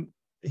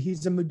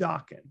 He's a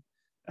Mudokon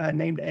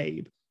named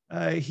Abe.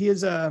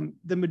 The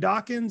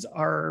Mudokons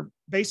are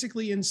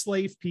basically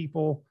enslaved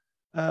people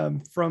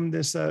from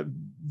this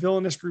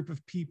villainous group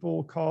of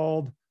people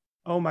called,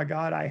 oh my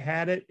God, I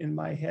had it in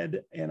my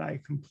head and I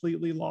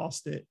completely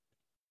lost it.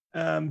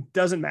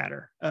 Doesn't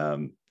matter.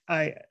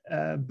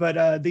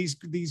 But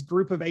these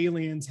group of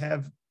aliens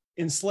have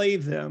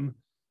enslaved them,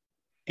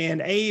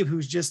 and Abe,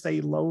 who's just a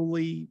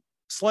lowly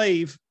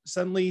slave,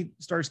 suddenly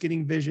starts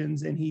getting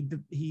visions, and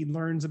he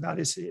learns about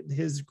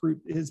his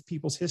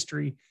people's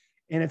history,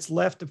 and it's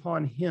left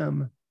upon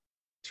him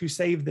to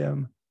save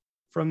them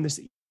from this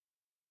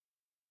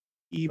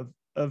eve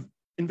of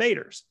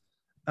invaders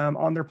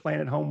on their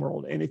planet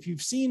Homeworld. And if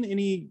you've seen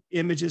any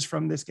images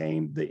from this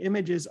game, the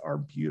images are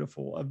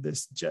beautiful of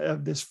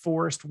this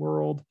forest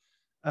world.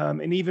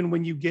 And even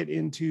when you get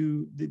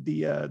into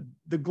the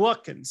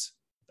Gluckons,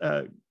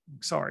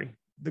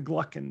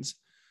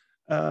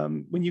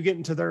 when you get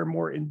into their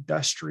more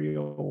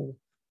industrial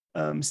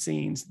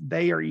scenes,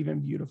 they are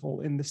even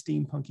beautiful in the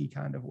steampunky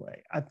kind of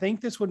way. I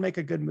think this would make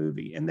a good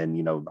movie. And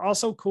then,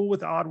 also cool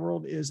with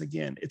Oddworld is,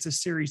 again, it's a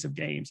series of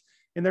games,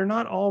 and they're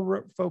not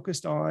all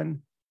focused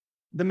on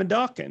the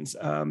Mudokons.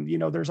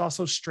 There's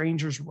also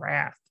Stranger's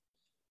Wrath,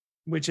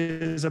 which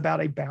is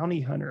about a bounty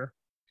hunter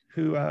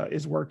who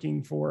is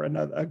working for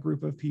a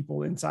group of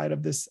people inside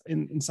of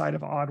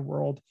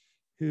Oddworld,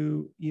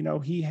 who,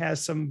 he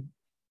has some,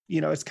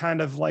 it's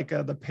kind of like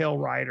the Pale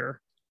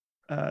Rider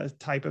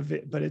type of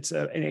it, but it's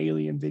an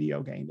alien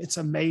video game. It's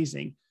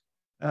amazing.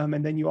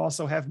 And then you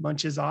also have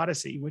Munch's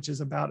Odyssey, which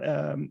is about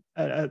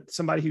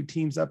somebody who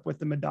teams up with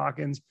the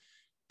Mudokons.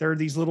 They're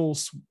these little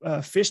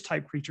fish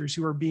type creatures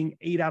who are being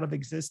ate out of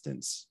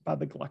existence by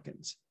the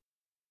Gluckons.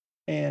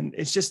 And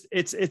it's just,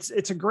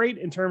 it's a great,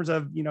 in terms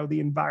of, the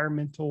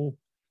environmental,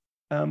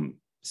 tones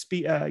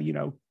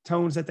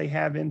that they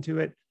have into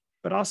it,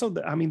 but also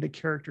the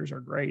characters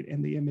are great,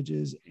 and the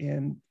images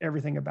and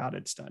everything about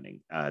it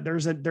stunning.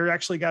 They're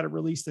actually got to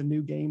release a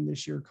new game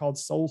this year called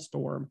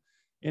Soulstorm.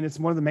 And it's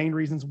one of the main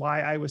reasons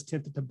why I was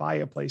tempted to buy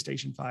a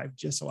PlayStation 5,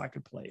 just so I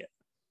could play it.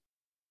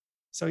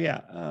 So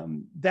yeah,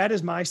 that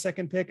is my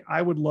second pick.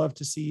 I would love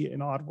to see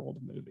an Oddworld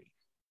movie.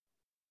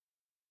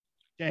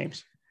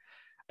 James.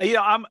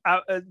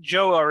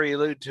 Joe already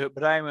alluded to it,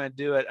 but I'm going to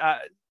do it. I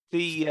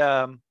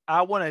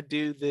want to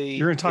do the.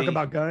 You're going to talk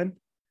about Gun?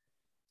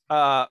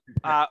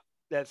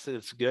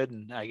 It's good,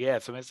 and I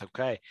guess it's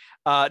okay.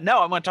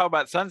 No, I'm going to talk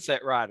about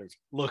Sunset Riders.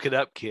 Look it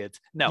up, kids.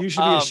 No, you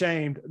should be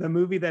ashamed. The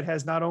movie that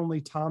has not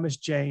only Thomas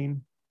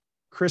Jane,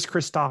 Chris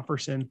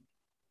Christopherson,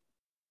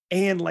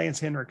 and Lance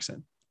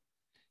Henriksen.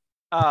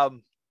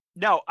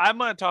 No, I'm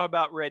going to talk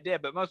about Red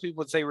Dead, but most people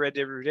would say Red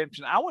Dead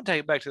Redemption. I want to take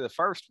it back to the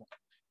first one,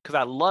 because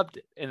I loved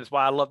it, and it's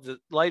why I love the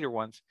later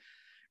ones.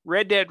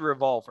 Red Dead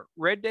Revolver.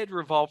 Red Dead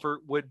Revolver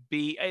would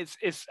be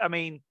it's I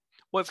mean,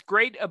 what's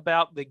great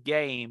about the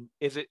game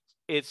is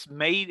it's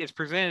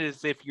presented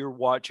as if you're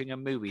watching a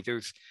movie.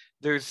 There's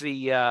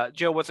the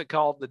Joe, what's it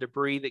called? The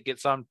debris that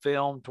gets on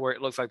film to where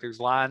it looks like there's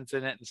lines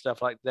in it and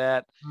stuff like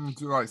that.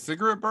 Like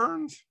cigarette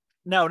burns?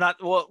 No, not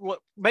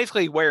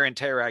basically wear and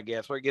tear, I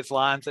guess, where it gets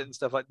lines in it and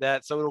stuff like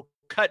that. So it'll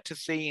cut to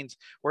scenes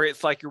where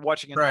it's like you're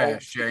watching an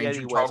old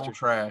spaghetti western.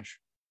 Trash.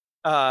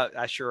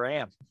 I sure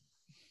am.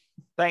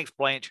 Thanks,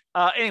 Blanche.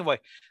 Anyway,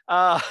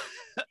 Red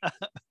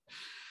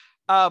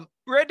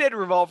Dead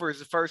Revolver is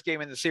the first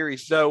game in the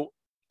series, though,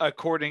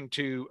 according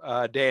to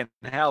Dan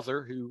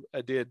Houser, who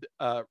did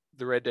the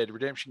Red Dead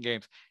Redemption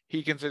games,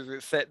 he considers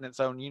it set in its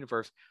own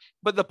universe.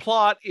 But the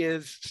plot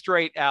is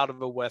straight out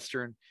of a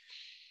Western.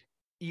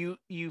 You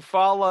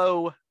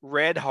follow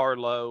Red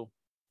Harlow,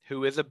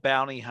 who is a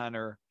bounty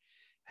hunter,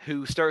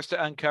 who starts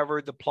to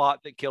uncover the plot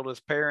that killed his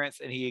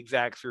parents, and he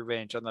exacts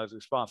revenge on those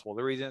responsible.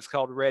 The reason it's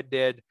called Red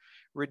Dead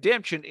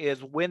Redemption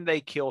is when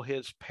they kill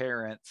his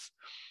parents,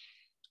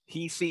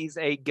 he sees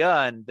a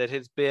gun that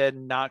has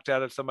been knocked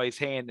out of somebody's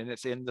hand and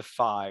it's in the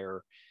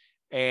fire.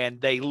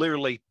 And they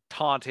literally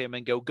taunt him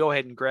and go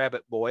ahead and grab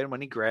it, boy. And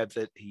when he grabs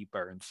it, he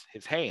burns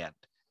his hand.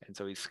 And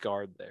so he's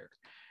scarred there.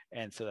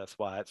 And so that's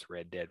why it's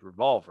Red Dead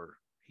Revolver.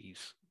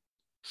 He's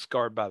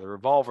scarred by the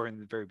revolver in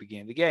the very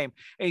beginning of the game.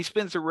 And he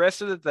spends the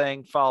rest of the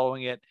thing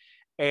following it.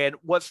 And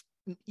what's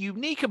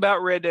unique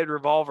about Red Dead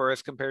Revolver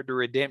as compared to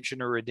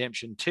Redemption or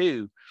Redemption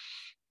 2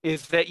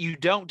 is that you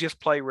don't just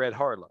play Red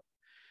Harlow.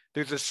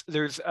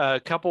 There's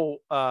a couple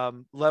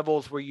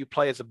levels where you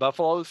play as a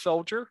Buffalo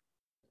Soldier.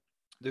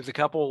 There's a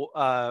couple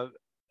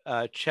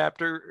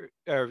chapters,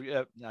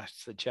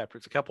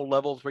 a couple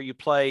levels where you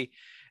play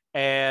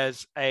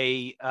as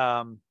a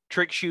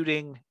trick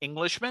shooting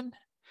Englishman.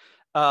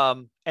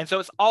 And so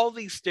it's all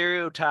these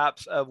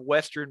stereotypes of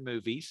Western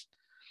movies.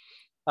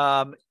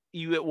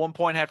 You at one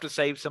point have to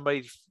save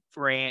somebody's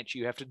ranch.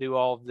 You have to do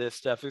all of this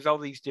stuff. There's all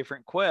these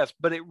different quests,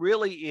 but it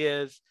really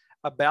is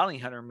a bounty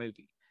hunter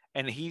movie.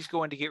 And he's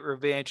going to get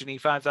revenge, and he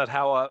finds out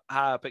how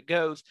high up it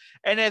goes.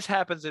 And as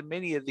happens in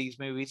many of these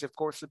movies, of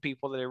course, the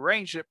people that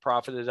arranged it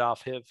profited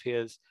off of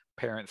his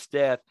parents'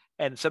 death,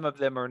 and some of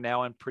them are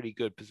now in pretty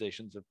good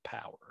positions of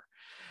power.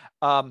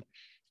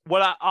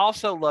 What I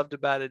also loved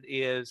about it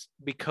is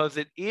because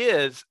it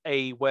is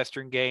a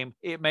Western game,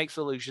 it makes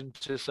allusion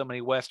to so many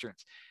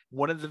Westerns.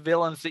 One of the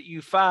villains that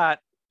you fight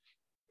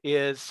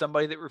is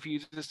somebody that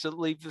refuses to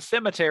leave the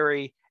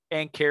cemetery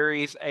and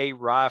carries a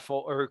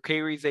rifle or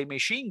carries a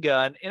machine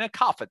gun in a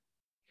coffin.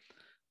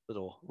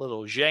 Little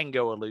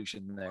Django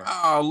illusion there.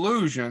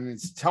 Illusion.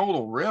 It's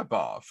total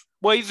ripoff.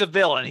 Well, he's a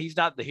villain. He's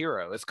not the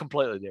hero. It's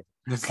completely different.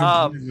 It's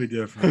completely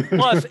different.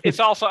 Plus, it's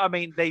also, I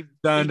mean, they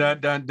dun dun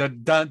dun dun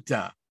dun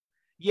dun.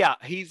 Yeah,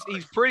 he's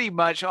pretty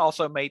much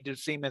also made to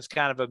seem as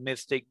kind of a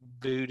mystic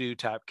voodoo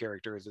type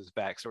character as his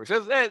backstory.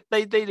 So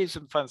they do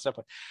some fun stuff.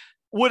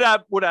 Would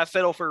I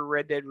settle for a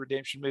Red Dead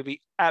Redemption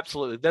movie?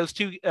 Absolutely. Those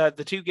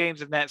the two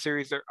games in that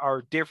series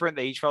are different.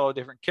 They each follow a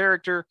different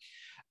character.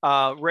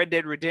 Red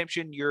Dead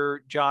Redemption,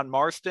 you're John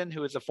Marston,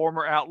 who is a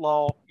former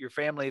outlaw. Your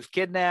family is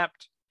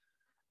kidnapped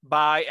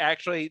by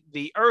actually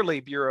the early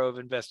Bureau of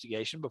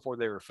Investigation before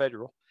they were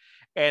federal.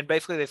 And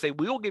basically they say,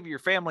 we will give your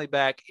family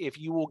back if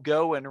you will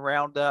go and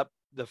round up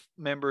the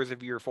members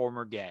of your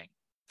former gang.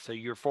 So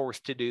you're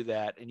forced to do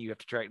that, and you have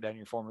to track down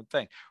your former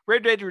thing.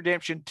 Red Dead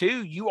Redemption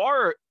 2, you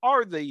are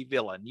the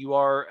villain. You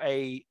are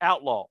a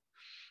outlaw,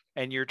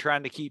 and you're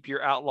trying to keep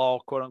your outlaw,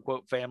 quote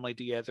unquote, family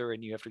together,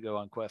 and you have to go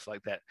on quests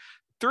like that.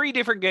 3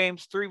 different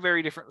games, 3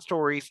 very different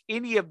stories.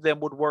 Any of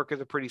them would work as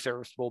a pretty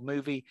serviceable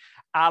movie.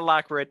 I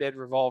like Red Dead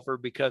Revolver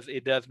because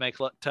it does make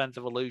tons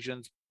of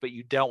illusions, but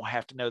you don't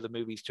have to know the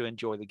movies to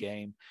enjoy the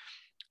game.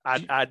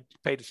 I'd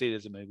pay to see it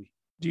as a movie.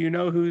 Do you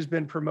know who's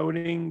been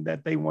promoting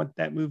that they want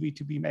that movie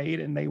to be made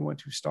and they want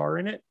to star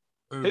in it?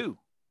 Who?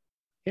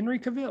 Henry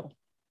Cavill.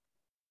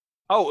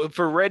 Oh,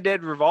 for Red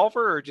Dead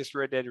Revolver or just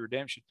Red Dead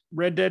Redemption?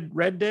 Red Dead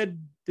Redemption.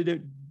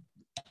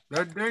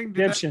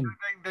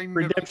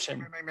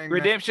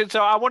 Redemption.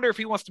 So I wonder if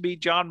he wants to be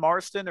John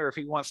Marston or if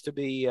he wants to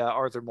be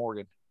Arthur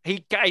Morgan. He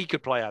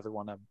could play either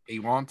one of them. He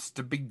wants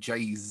to be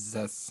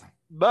Jesus.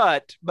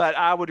 But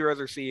I would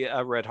rather see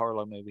a Red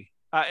Harlow movie.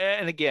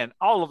 And again,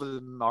 all of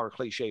them are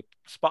cliched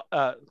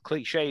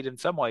in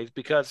some ways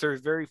because there's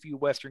very few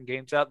Western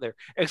games out there,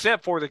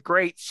 except for the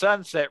great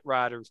Sunset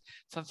Riders.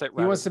 He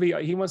wants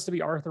to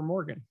be Arthur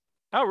Morgan.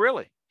 Oh,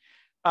 really?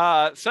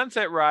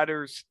 Sunset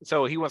Riders.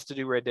 So he wants to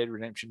do Red Dead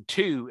Redemption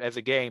 2 as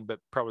a game, but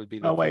probably be.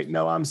 Oh wait,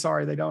 no, I'm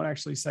sorry. They don't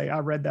actually say. I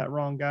read that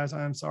wrong, guys.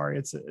 I'm sorry.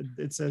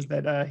 It says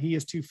that he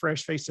is too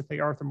fresh faced to play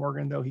Arthur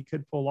Morgan, though he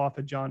could pull off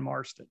a John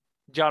Marston.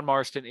 John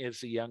Marston is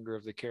the younger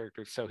of the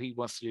characters, so he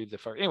wants to do the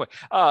first. Anyway,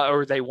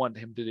 or they want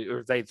him to do,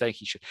 or they think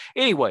he should.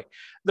 Anyway,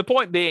 the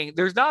point being,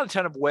 there's not a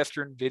ton of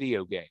Western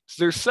video games.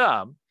 There's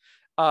some.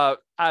 I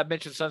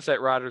mentioned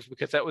Sunset Riders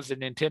because that was the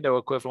Nintendo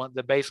equivalent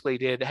that basically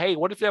did, hey,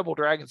 what if Double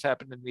Dragons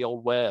happened in the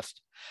Old West?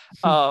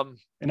 And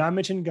I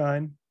mentioned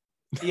Gun.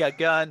 Yeah,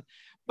 Gun.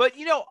 But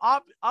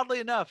oddly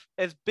enough,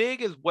 as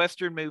big as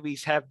Western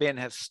movies have been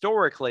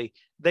historically,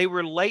 they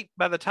were late.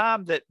 By the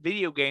time that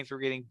video games were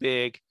getting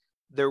big,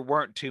 there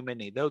weren't too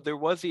many. Though there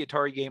was the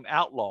Atari game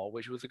Outlaw,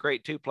 which was a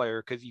great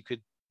 2-player because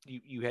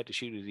you had to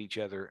shoot at each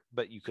other,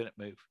 but you couldn't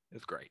move. It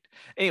was great.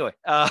 Anyway,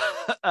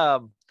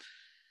 but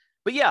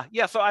yeah.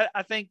 So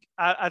I think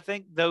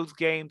those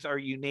games are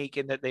unique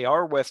in that they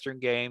are Western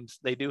games.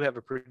 They do have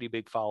a pretty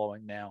big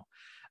following now.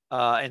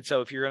 And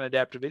so if you're going to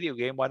adapt a video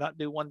game, why not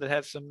do one that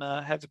has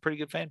a pretty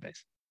good fan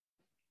base?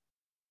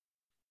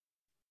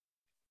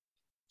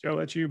 Joe,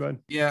 that's you, bud.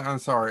 Yeah, I'm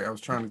sorry. I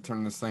was trying to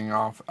turn this thing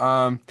off.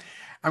 I'm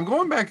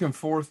going back and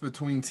forth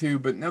between two,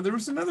 but now there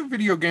was another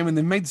video game, and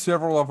they made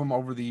several of them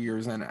over the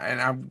years, and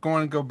I'm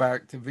going to go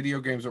back to video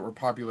games that were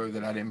popular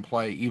that I didn't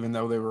play, even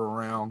though they were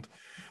around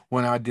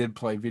when I did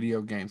play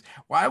video games.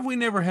 Why have we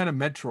never had a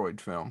Metroid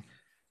film?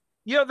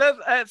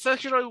 That's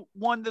actually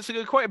one that's a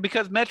good question,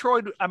 because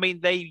Metroid, I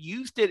mean, they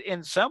used it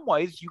in some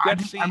ways. You got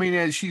to see. I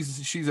mean,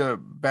 she's a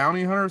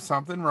bounty hunter or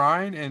something,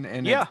 right?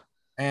 And yeah.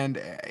 And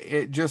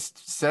it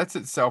just sets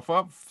itself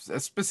up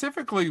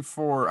specifically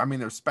for, I mean,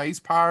 there's space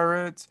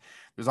pirates,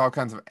 there's all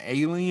kinds of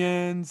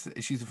aliens.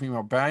 She's a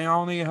female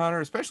bounty hunter,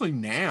 especially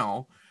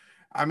now.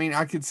 I mean,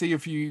 I could see a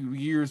few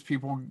years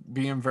people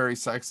being very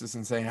sexist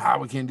and saying,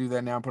 we can't do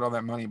that now, put all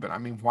that money. But I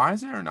mean, why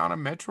is there not a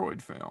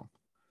Metroid film?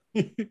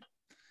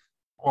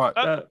 What?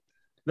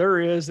 There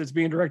is. It's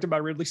being directed by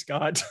Ridley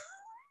Scott.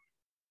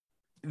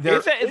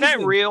 Is that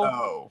real?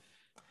 No.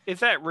 Is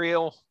that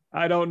real?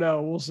 I don't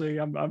know. We'll see.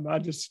 I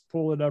just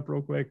pull it up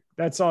real quick.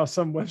 That's on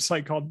some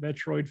website called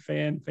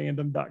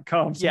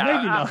MetroidFandom.com. So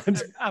maybe not.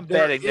 I'm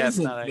betting that's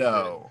not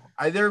though.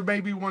 There may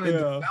be one in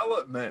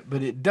development,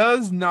 but it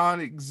does not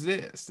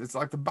exist. It's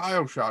like the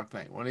BioShock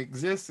thing. When it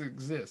exists, it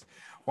exists.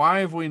 Why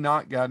have we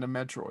not gotten a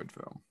Metroid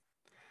film?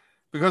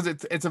 Because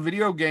it's a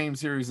video game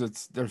series.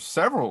 There's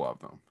several of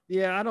them.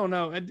 Yeah, I don't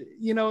know.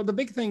 The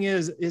big thing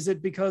is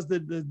it because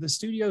the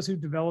studios who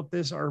develop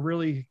this are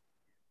really,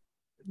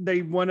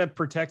 they want to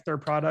protect their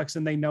products,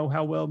 and they know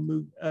how well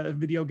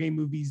video game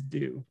movies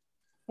do.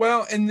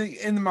 Well,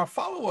 and my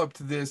follow up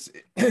to this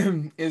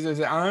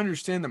is I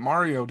understand that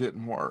Mario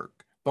didn't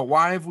work, but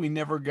why have we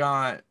never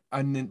got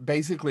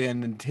basically a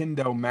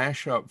Nintendo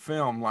mashup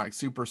film like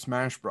Super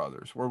Smash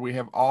Brothers, where we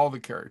have all the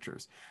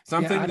characters?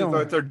 Something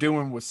that they're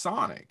doing with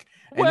Sonic.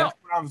 And that's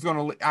what I was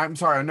going to. I'm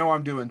sorry, I know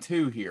I'm doing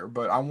two here,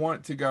 but I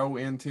want to go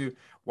into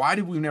why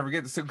did we never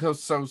get this?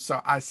 So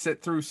I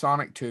sit through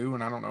Sonic 2,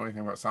 and I don't know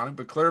anything about Sonic,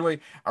 but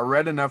clearly I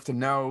read enough to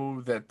know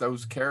that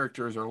those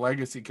characters are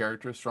legacy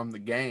characters from the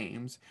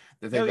games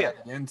that they've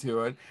added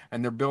into it,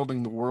 and they're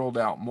building the world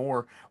out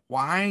more.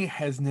 Why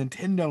has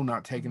Nintendo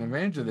not taken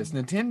advantage of this?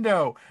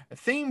 Nintendo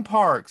theme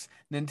parks.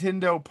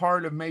 Nintendo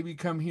part of maybe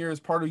come here as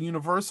part of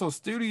Universal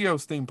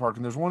Studios theme park,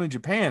 and there's one in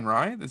Japan,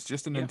 right? That's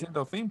just a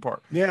Nintendo theme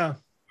park. Yeah.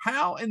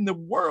 How in the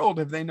world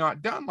have they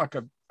not done like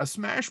a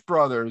Smash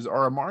Brothers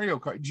or a Mario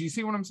Kart? Do you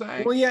see what I'm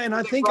saying? Well, yeah, and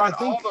I think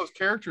all those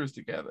characters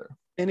together.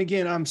 And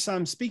again, I'm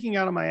speaking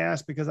out of my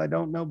ass because I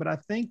don't know, but I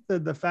think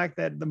the fact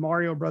that the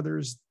Mario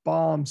Brothers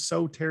bombed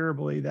so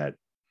terribly that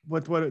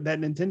that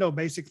Nintendo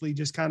basically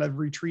just kind of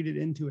retreated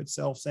into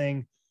itself,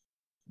 saying,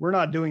 "We're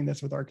not doing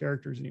this with our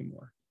characters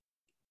anymore."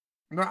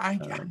 No, I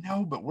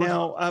know, but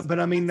now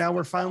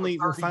we're finally,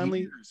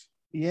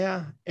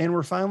 yeah, and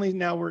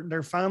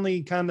they're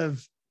finally kind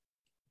of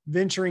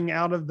venturing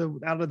out of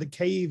the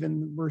cave,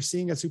 and we're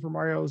seeing a Super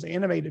Mario's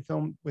animated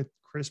film with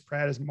Chris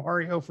Pratt as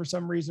Mario for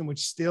some reason,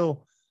 which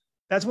still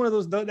that's one of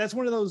those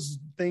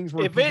things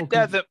where if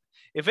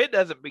it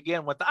doesn't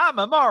begin with "I'm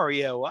a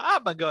Mario,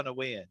 I'm gonna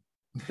win."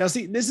 Now,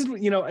 see, this is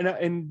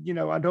and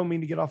I don't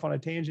mean to get off on a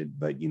tangent,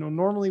 but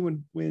normally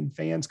when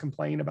fans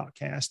complain about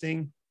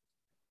casting,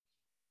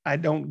 I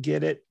don't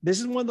get it. This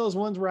is one of those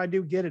ones where I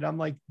do get it. I'm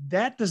like,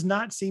 that does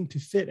not seem to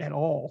fit at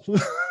all.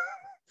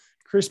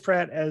 Chris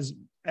Pratt as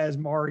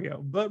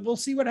Mario, but we'll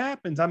see what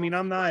happens. I mean,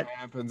 I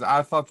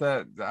thought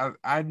that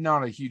I'm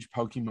not a huge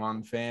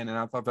Pokemon fan, and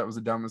I thought that was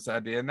the dumbest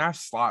idea, and I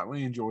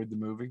slightly enjoyed the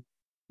movie.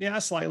 Yeah, I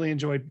slightly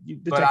enjoyed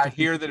but I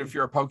hear that if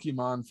you're a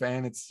Pokemon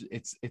fan, it's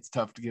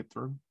tough to get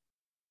through.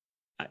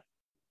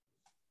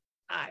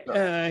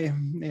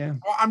 Yeah.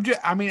 Well,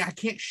 I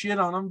can't shit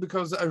on them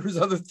because there's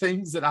other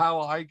things that I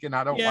like and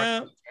I don't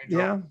like.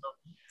 Yeah.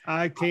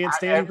 I can't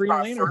stand Green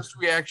Lantern. My first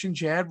reaction,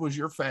 Chad, was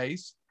your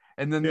face.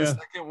 And then the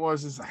second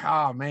was like,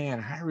 oh man,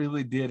 I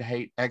really did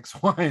hate X,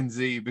 Y, and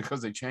Z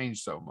because they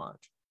changed so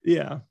much.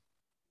 Yeah.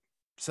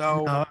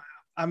 So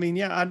I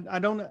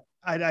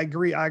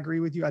agree. I agree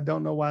with you. I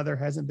don't know why there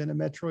hasn't been a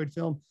Metroid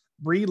film.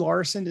 Brie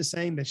Larson is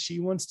saying that she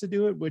wants to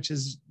do it, which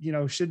is,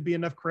 should be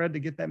enough cred to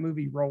get that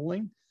movie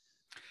rolling.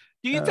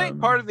 Do you think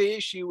part of the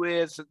issue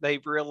is that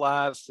they've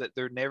realized that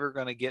they're never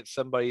going to get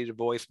somebody to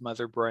voice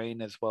Mother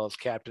Brain as well as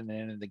Captain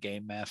N and the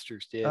Game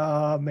Masters did?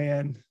 Oh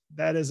man,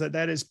 that is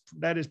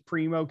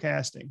primo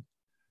casting.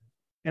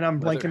 And I'm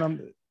blanking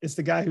on, it's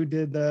the guy who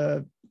did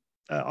the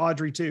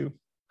Audrey too.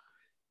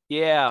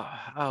 Yeah.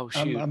 Oh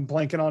shoot. I'm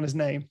blanking on his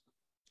name.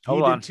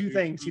 He did two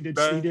things. He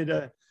did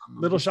a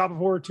Little Shop of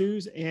Horror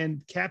 2s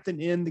and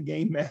Captain N the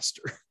Game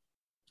Master.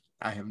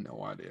 I have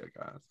no idea,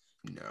 guys.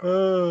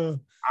 No.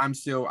 I'm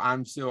still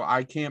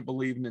I can't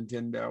believe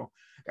Nintendo.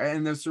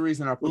 And that's the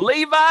reason I put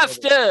Levi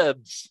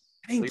Stubbs.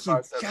 Thank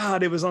you.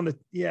 God, it was on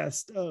the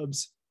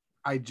Stubbs.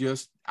 I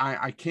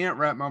can't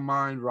wrap my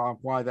mind around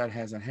why that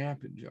hasn't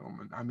happened,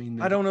 gentlemen. I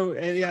mean, I don't know.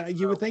 And yeah,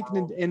 you would think,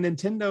 and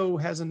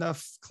Nintendo has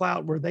enough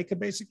clout where they could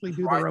basically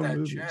do their own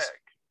movies. Check.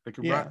 They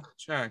could write that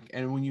check.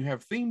 And when you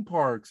have theme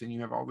parks and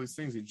you have all these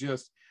things, it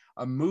just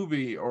a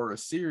movie or a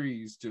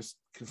series just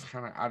because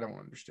kind of I don't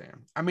understand.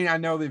 I mean, I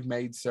know they've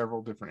made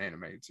several different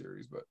animated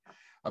series, but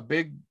a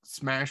big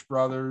Smash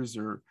Brothers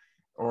or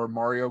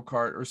Mario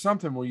Kart or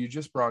something where you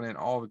just brought in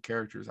all the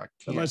characters. I can't.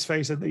 But let's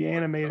face it, the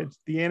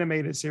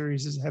animated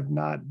series have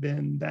not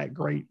been that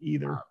great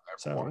either.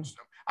 So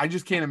I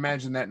just can't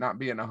imagine that not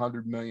being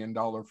 $100 million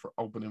for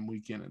opening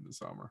weekend in the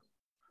summer.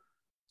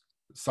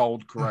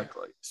 Sold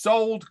correctly.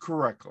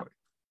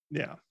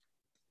 Yeah.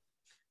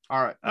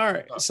 All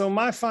right. So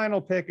my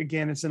final pick,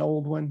 again, it's an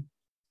old one,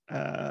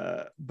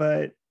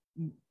 but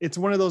it's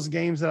one of those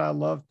games that I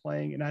love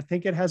playing, and I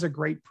think it has a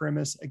great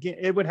premise. Again,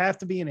 it would have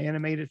to be an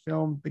animated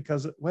film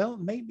because, well,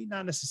 maybe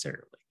not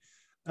necessarily.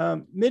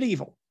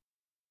 Medieval.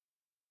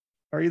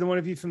 Are either one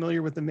of you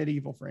familiar with the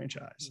Medieval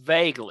franchise?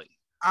 Vaguely.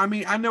 I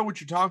mean, I know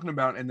what you're talking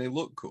about, and they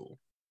look cool.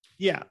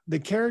 Yeah, the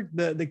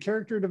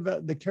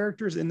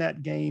characters in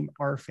that game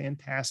are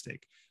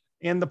fantastic,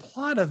 and the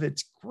plot of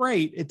it's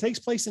great. It takes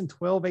place in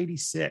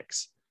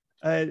 1286.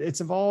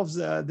 It involves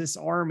this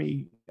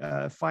army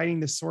fighting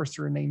this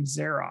sorcerer named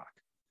Zarok,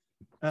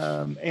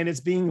 and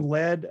it's being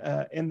led,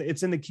 and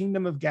it's in the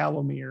kingdom of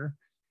Gallowmere,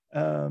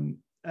 and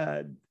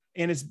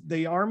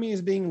the army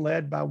is being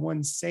led by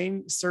one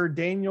Sir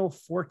Daniel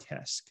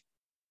Fortesque.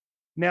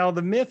 Now,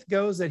 the myth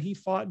goes that he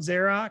fought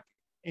Zarok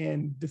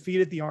and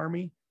defeated the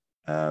army,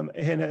 and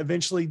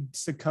eventually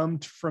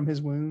succumbed from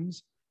his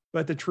wounds.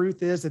 But the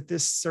truth is that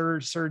this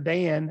Sir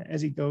Dan,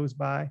 as he goes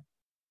by,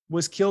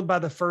 was killed by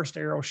the first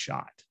arrow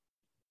shot,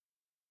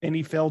 and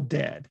he fell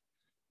dead.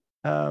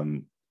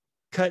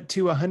 Cut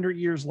to 100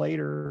 years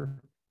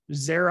later,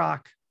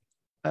 Zarok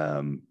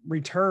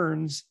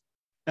returns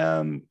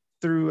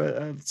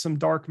through some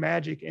dark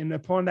magic, and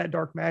upon that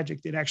dark magic,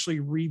 it actually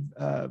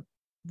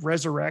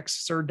resurrects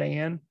Sir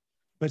Dan,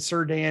 but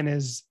Sir Dan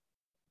is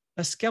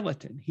a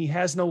skeleton. He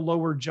has no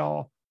lower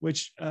jaw,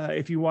 which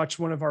if you watch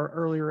one of our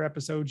earlier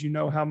episodes, you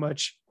know how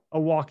much a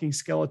walking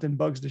skeleton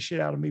bugs the shit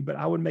out of me, but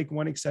I would make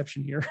one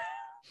exception here.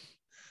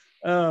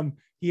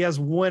 He has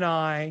one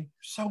eye.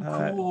 So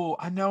cool.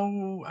 I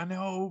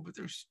know, but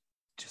there's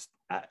just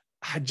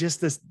I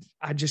just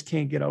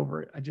can't get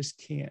over it. I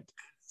just can't.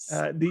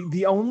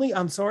 The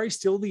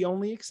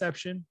only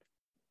exception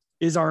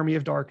is Army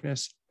of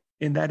Darkness,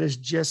 and that is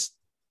just.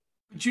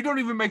 But you don't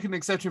even make an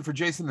exception for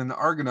Jason and the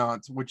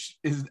Argonauts, which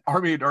is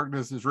Army of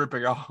Darkness is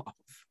ripping off.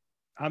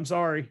 I'm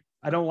sorry.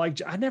 I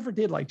never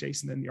did like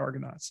Jason and the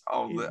Argonauts,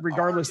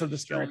 regardless of the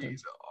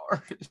skeletons.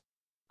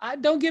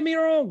 Don't get me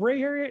wrong.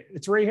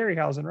 It's Ray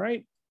Harryhausen,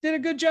 right? Did a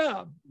good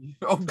job.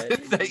 Oh,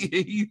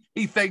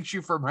 he thanks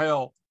you from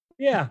hell.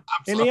 Yeah.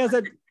 And he has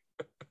that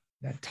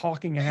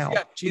talking out.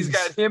 He's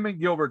got him and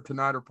Gilbert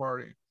tonight are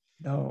partying.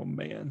 Oh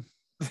man.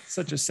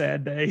 Such a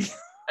sad day.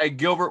 Hey,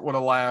 Gilbert would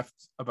have laughed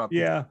about that.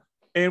 Yeah.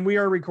 And we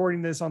are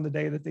recording this on the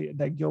day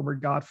that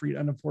Gilbert Gottfried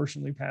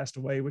unfortunately passed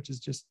away, which is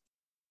just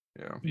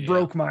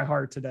broke my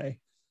heart today.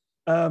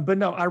 But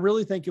no, I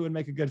really think it would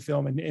make a good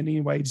film. And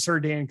anyway, Sir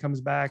Dan comes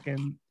back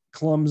and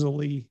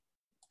clumsily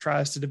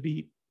tries to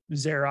defeat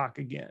Zarok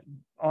again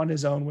on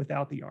his own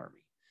without the army.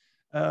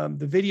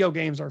 The video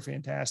games are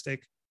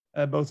fantastic,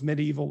 both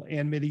Medieval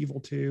and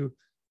Medieval 2.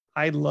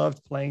 I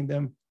loved playing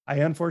them. I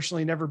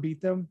unfortunately never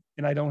beat them,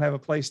 and I don't have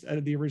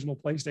the original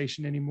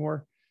PlayStation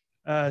anymore.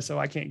 So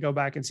I can't go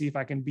back and see if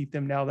I can beat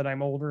them now that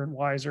I'm older and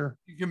wiser.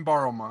 You can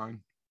borrow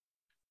mine.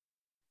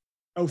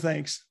 Oh,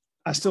 thanks.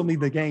 I still need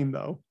the game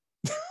though.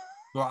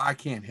 Well, I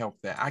can't help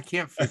that. I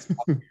can't fix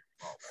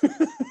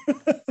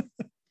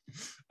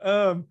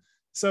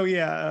So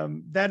yeah,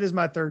 that is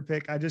my third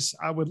pick.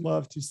 I would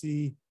love to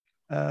see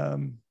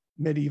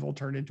Medieval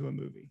turned into a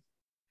movie.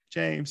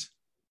 James.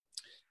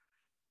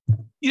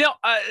 You know,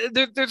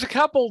 there's a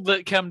couple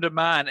that come to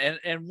mind,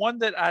 and one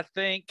that I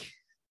think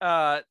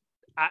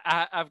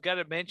I've got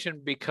to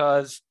mention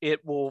because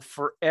it will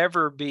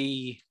forever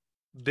be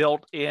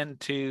built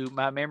into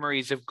my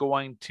memories of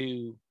going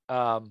to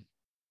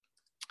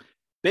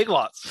Big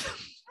Lots,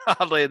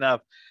 oddly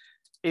enough.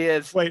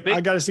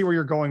 I got to see where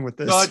you're going with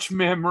this. Such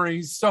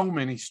memories, so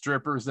many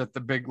strippers at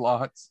the Big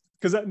Lots.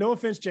 Because no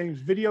offense,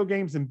 James, video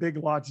games and Big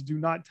Lots do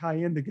not tie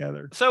in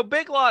together. So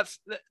Big Lots,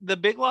 the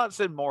Big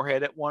Lots in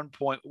Moorhead at one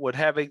point would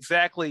have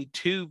exactly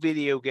two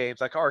video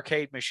games, like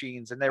arcade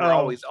machines, and they were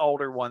always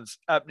older ones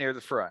up near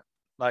the front.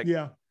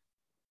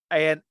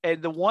 And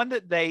one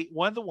of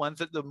the ones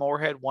that the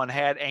Moorhead one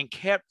had and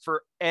kept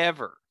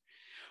forever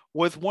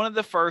was one of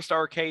the first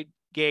arcade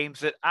games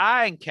that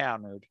I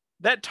encountered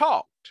that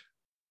talked.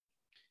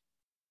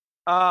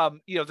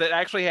 That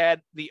actually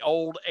had the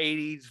old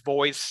 80s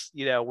voice,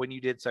 when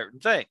you did certain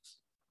things.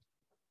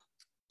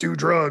 Do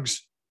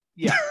drugs.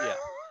 Yeah.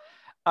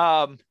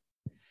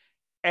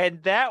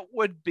 And that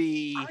would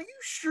be. Are you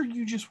sure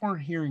you just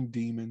weren't hearing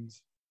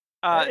demons?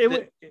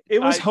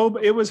 It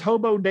was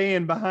Hobo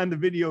Dan behind the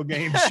video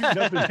game shooting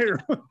up in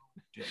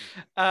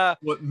there.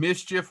 What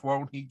mischief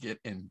won't he get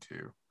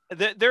into?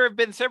 There have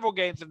been several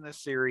games in this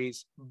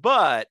series,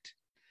 but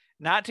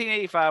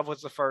 1985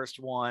 was the first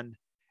one,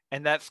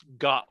 and that's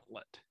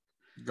Gauntlet.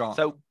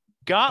 So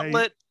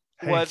Gauntlet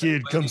was. Hey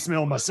kid, come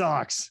smell my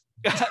socks.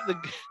 The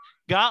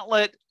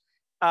Gauntlet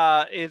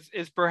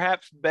is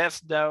perhaps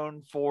best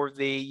known for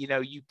the,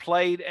 you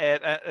played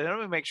at, let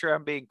me make sure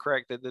I'm being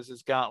correct that this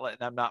is Gauntlet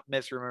and I'm not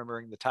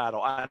misremembering the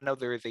title. I know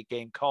there is a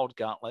game called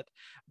Gauntlet,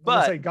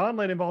 but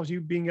Gauntlet involves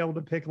you being able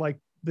to pick like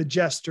the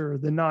jester,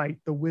 the knight,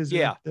 the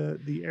wizard,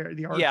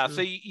 the archer. Yeah,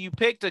 so you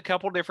picked a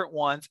couple different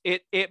ones.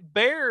 It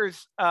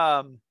bears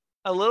a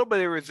little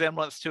bit of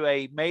resemblance to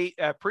a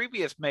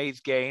previous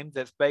Maze game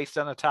that's based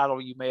on a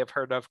title you may have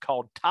heard of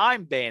called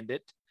Time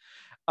Bandit.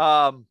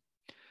 But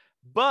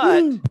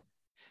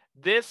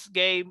this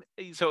game,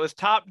 so it's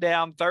top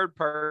down, third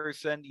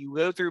person. You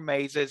go through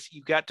mazes.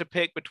 You got to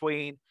pick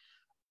between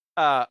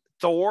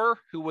Thor,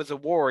 who was a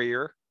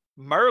warrior,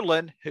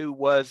 Merlin, who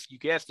was, you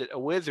guessed it, a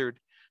wizard,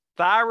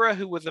 Thyra,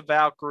 who was a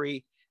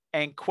Valkyrie,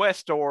 and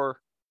Questor,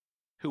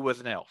 who was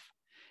an elf.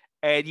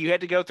 And you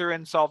had to go through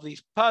and solve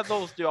these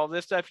puzzles, do all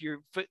this stuff. Your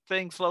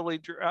thing slowly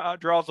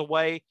draws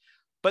away.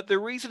 But the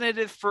reason it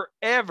is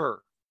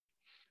forever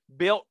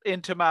built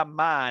into my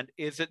mind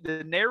is that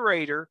the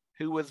narrator,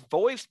 who was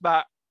voiced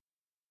by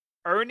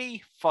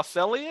Ernie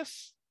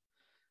Fosselius,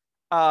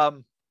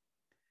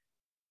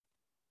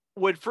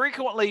 would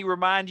frequently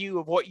remind you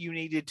of what you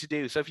needed to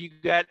do. So if you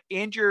got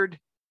injured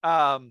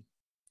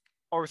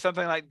or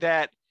something like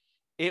that,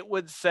 it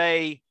would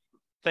say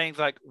things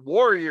like,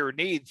 warrior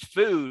needs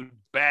food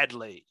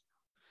badly.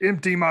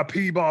 Empty my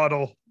pee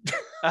bottle.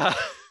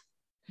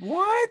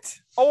 What?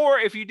 Or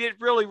if you did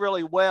really,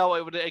 really well,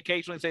 it would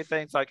occasionally say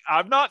things like,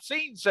 I've not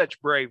seen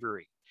such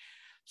bravery.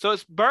 So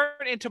it's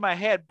burned into my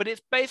head, but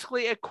it's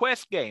basically a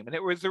quest game. And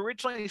it was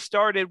originally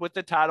started with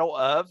the title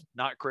of,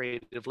 not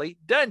creatively,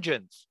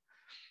 Dungeons.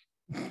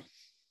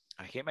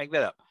 I can't make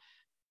that up.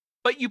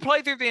 But you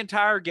play through the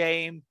entire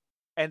game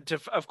and to,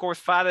 of course,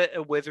 fight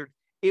a wizard.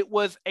 It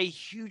was a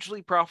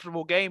hugely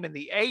profitable game in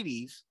the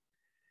 80s.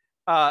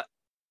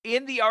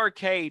 In the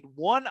arcade,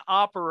 one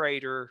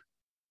operator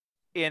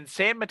in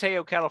San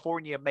Mateo,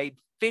 California, made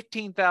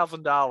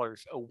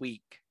 $15,000 a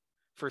week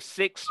for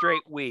 6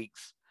 straight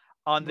weeks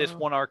on this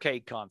one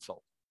arcade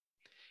console.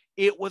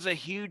 It was a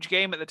huge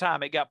game at the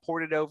time. It got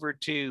ported over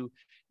to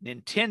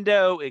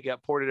Nintendo. It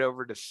got ported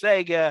over to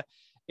Sega.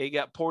 It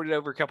got ported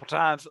over a couple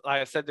times.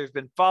 Like I said, there's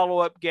been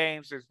follow-up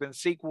games. There's been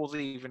sequels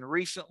even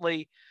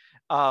recently.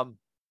 By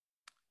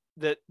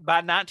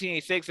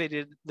 1986, they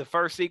did the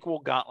first sequel,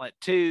 Gauntlet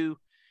 2.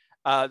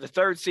 The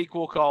third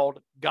sequel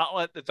called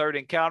Gauntlet, The Third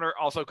Encounter,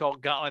 also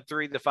called Gauntlet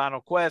 3, The Final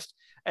Quest.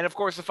 And of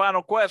course, The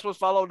Final Quest was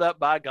followed up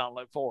by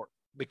Gauntlet 4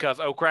 because,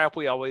 oh crap,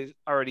 we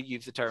already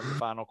used the term The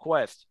Final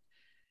Quest.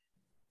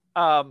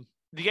 The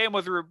game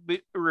was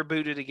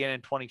rebooted again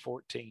in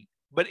 2014.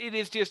 But it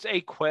is just a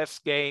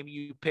quest game.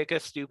 You pick a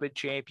stupid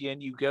champion,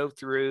 you go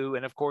through,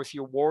 and of course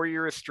your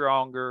warrior is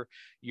stronger.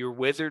 Your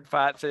wizard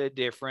fights at a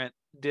different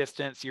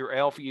distance. Your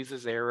elf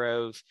uses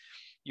arrows.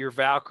 Your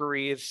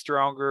Valkyrie is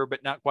stronger,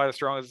 but not quite as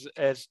strong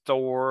as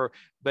Thor,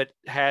 but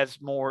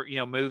has more,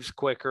 moves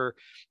quicker.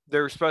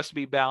 They're supposed to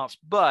be balanced,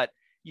 but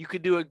you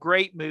could do a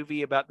great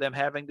movie about them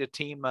having to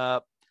team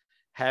up,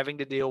 having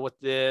to deal with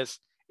this.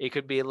 It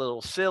could be a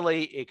little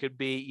silly. It could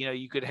be,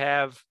 you could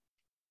have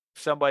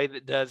somebody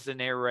that does the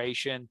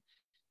narration.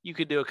 You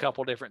could do a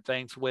couple different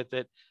things with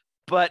it,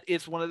 but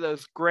it's one of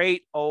those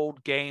great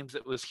old games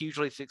that was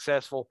hugely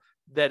successful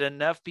that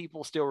enough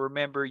people still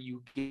remember.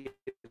 You get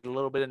a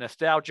little bit of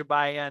nostalgia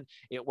buy-in.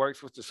 It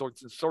works with the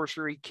swords and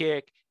sorcery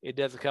kick. It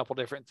does a couple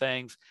different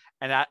things.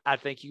 And I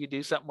think you could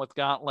do something with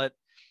Gauntlet.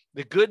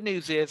 The good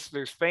news is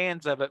there's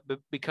fans of it, but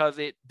because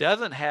it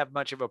doesn't have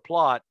much of a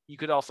plot, you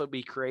could also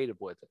be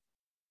creative with it.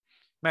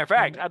 Matter of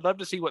fact, I'd love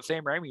to see what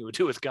Sam Raimi would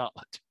do with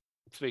Gauntlet.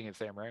 Speaking of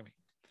Sam Raimi.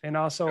 And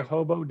also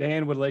Hobo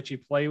Dan would let you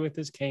play with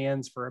his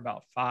cans for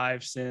about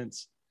 5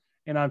 cents.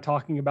 And I'm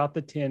talking about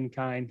the tin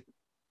kind.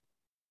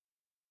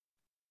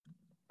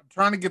 I'm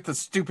trying to get the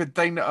stupid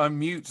thing to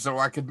unmute so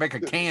I could make a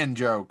can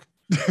joke.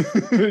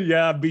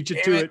 Yeah, I beat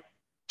you to it,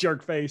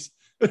 jerk face.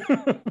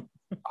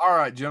 All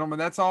right, gentlemen,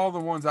 that's all the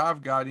ones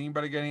I've got.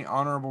 Anybody got any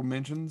honorable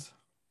mentions?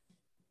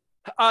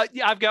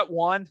 Yeah, I've got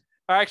one.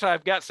 Or actually,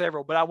 I've got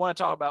several, but I want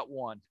to talk about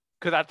one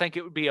because I think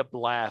it would be a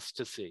blast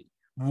to see.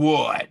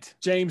 What?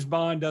 James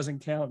Bond doesn't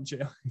count,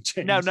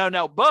 James.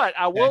 No. But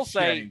I will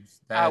say James.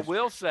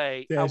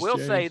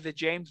 the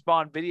James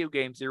Bond video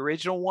games, the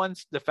original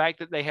ones, the fact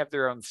that they have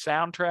their own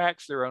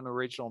soundtracks, their own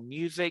original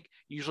music,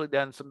 usually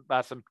done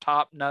by some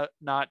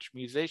top-notch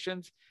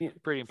musicians,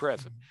 pretty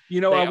impressive.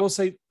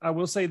 I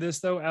will say this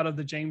though, out of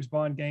the James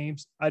Bond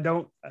games,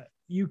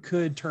 you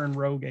could turn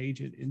Rogue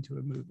Agent into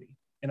a movie,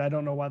 and I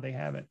don't know why they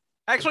haven't.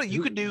 Actually,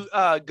 you could do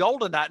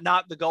GoldenEye,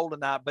 not the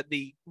GoldenEye, but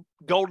the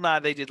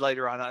GoldenEye they did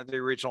later on, the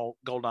original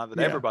GoldenEye that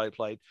Yeah. everybody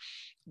played.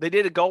 They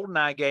did a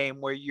GoldenEye game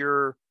where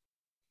you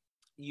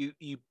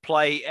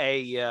play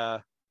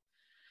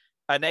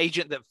an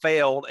agent that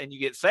failed and you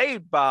get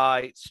saved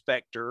by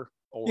Spectre.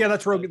 Yeah,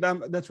 that's Rogue.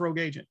 That's Rogue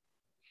Agent.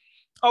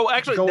 Oh,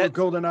 actually,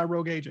 GoldenEye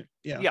Rogue Agent.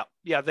 Yeah.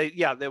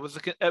 There was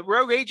a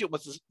Rogue Agent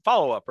was the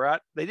follow up, right?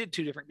 They did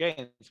 2 different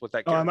games with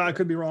that. I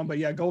could be wrong, but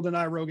yeah,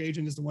 GoldenEye Rogue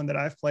Agent is the one that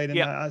I've played, and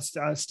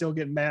I still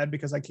get mad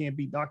because I can't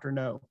beat Dr.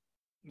 No.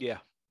 Yeah.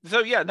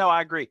 So yeah, no,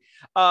 I agree.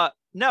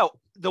 No,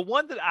 the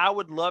one that I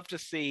would love to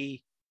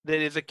see that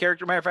is a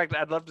character. Matter of fact,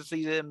 I'd love to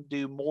see them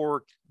do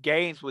more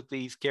games with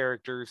these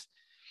characters.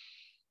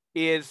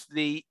 Is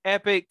the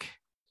epic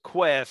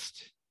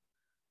quest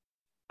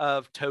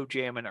of Toe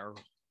Jam and Earl.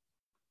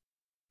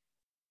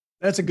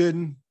 That's a good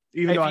one.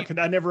 Even though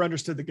I never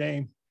understood the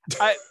game.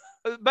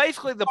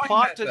 Basically the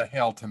plot to the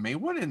hell to me.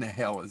 What in the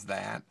hell is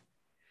that?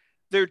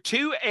 They're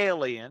 2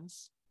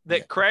 aliens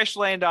that crash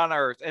land on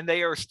Earth, and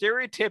they are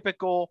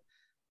stereotypical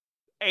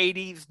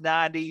 80s,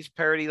 90s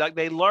parody. Like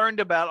they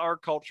learned about our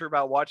culture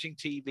about watching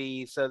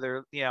TV. So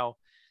they're,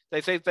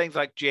 they say things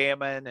like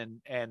jamming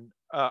and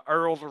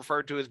Earl's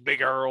referred to as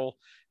Big Earl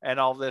and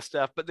all this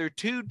stuff, but they're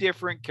 2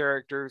 different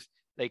characters.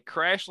 They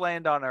crash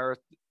land on Earth.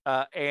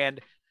 And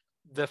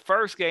the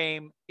first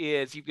game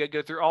is you've got to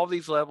go through all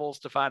these levels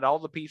to find all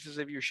the pieces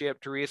of your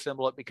ship to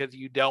reassemble it because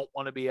you don't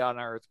want to be on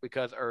Earth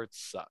because Earth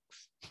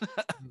sucks.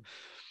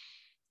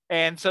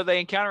 And so they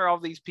encounter all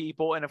these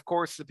people. And of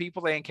course, the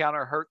people they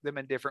encounter hurt them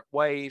in different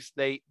ways.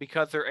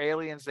 Because they're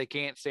aliens, they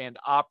can't stand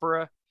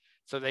opera.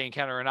 So they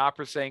encounter an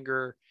opera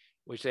singer,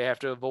 which they have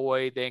to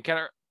avoid. They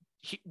encounter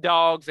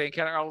dogs. They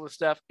encounter all this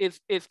stuff.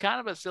 It's kind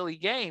of a silly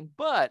game,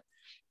 but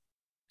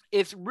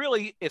it's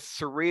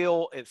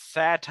surreal. It's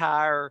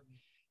satire.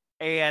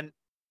 And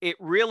it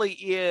really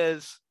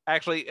is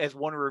actually, as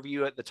one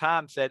review at the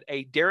time said,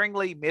 a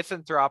daringly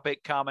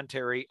misanthropic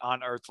commentary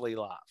on earthly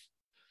life.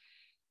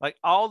 Like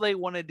all they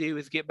want to do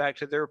is get back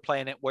to their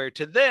planet where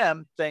to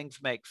them things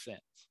make sense.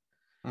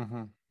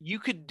 Mm-hmm. You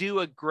could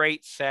do a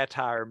great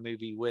satire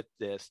movie with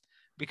this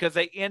because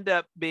they end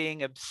up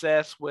being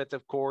obsessed with,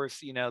 of course,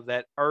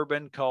 that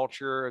urban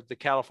culture of the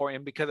California,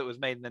 and because it was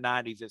made in the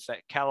 90s, it's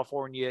that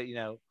California,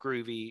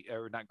 groovy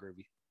or not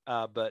groovy,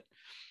 but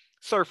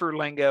surfer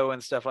lingo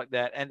and stuff like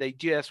that. And they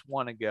just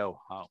want to go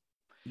home.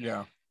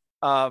 Yeah.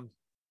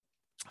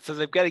 So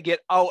they've got to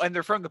get, and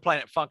they're from the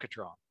planet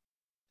Funkatron.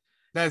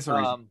 That's the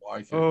reason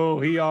why. Oh,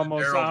 he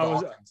almost.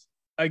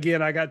 I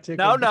got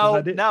tickled.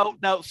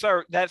 No,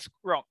 sir, that's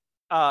wrong.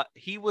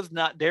 He was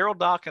not. Daryl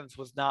Dawkins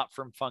was not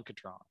from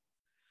Funkatron.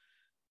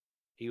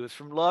 He was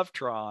from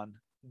Lovetron.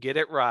 Get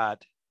it right.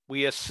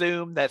 We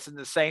assume that's in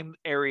the same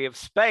area of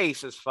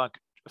space as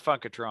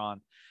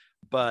Funkatron,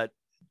 but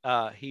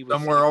he was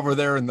somewhere over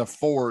there in the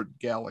Ford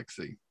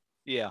galaxy.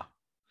 Yeah.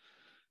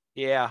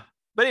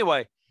 But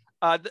anyway,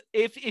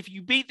 if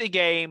you beat the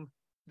game,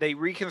 they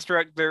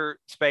reconstruct their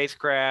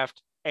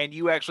spacecraft and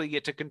you actually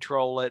get to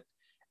control it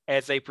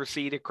as they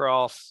proceed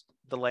across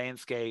the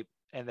landscape,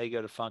 and they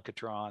go to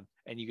Funkatron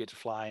and you get to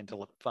fly into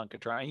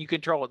Funkatron and you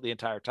control it the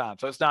entire time.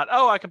 So it's not,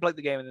 I complete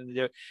the game and then they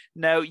do it.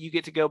 No, you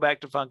get to go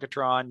back to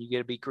Funkatron. You get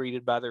to be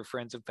greeted by their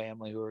friends and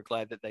family who are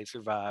glad that they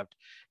survived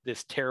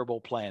this terrible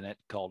planet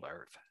called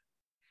Earth.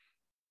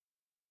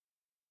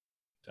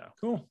 So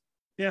cool.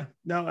 Yeah.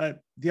 No,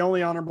 the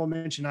only honorable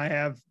mention I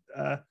have,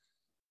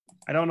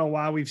 I don't know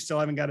why we still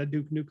haven't got a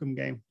Duke Nukem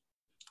game,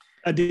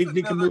 a Duke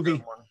Nukem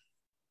movie.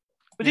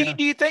 But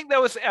do you think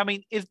that was? I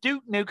mean, is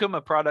Duke Nukem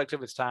a product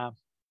of its time?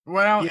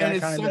 Well, and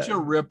it's such a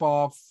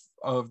ripoff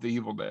of the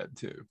Evil Dead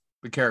too.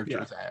 The character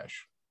is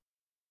Ash.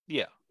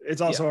 Yeah,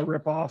 it's also a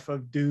ripoff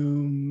of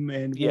Doom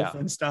and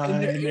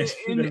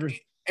Wolfenstein.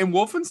 And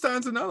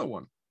Wolfenstein's another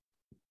one.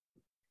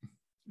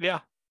 Yeah.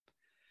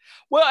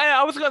 Well,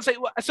 I was going to say,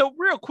 so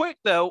real quick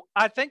though,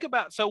 I think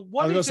about, so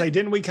what I was going to say,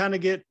 didn't we kind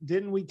of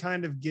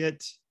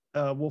get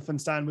a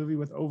Wolfenstein movie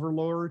with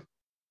Overlord?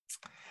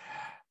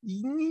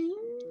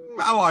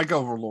 I like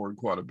Overlord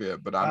quite a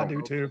bit, but I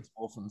do too.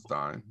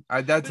 Wolfenstein.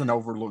 That's an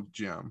overlooked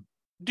gem.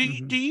 Do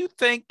you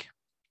think,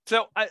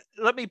 so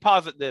let me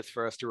posit this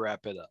for us to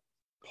wrap it up.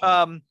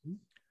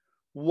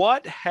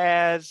 What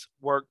has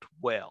worked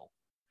well?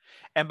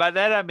 And by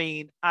that, I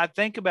mean, I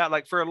think about,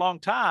 like, for a long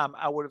time,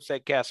 I would have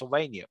said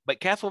Castlevania, but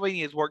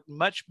Castlevania has worked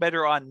much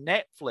better on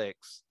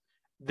Netflix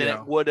than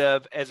it would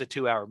have as a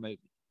 2-hour movie.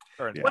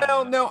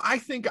 Well, no, I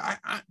think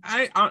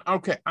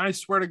I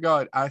swear to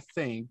God, I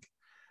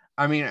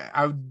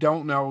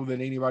don't know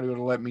that anybody would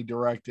have let me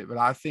direct it, but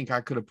I think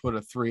I could have put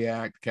a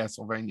 3-act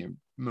Castlevania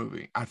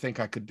movie. I think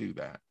I could do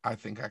that. I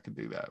think I could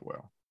do that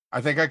well.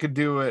 I think I could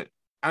do it.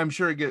 I'm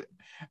sure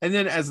and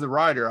then as the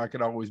writer, I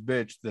could always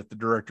bitch that the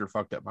director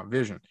fucked up my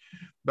vision,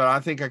 but I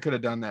think I could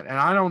have done that. And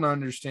I don't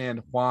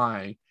understand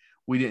why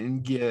we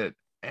didn't get,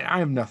 and I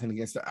have nothing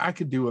against it. I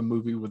could do a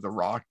movie with The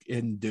Rock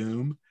in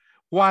Doom.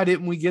 Why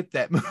didn't we get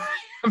that movie?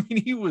 I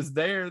mean, he was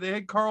there. They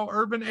had Carl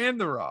Urban and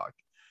The Rock.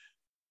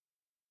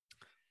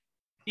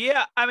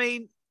 Yeah. I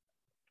mean,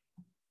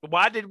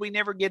 why did we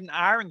never get an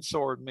Iron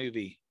Sword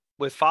movie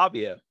with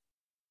Fabio?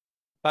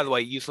 By the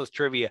way, useless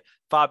trivia.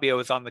 Fabio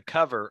is on the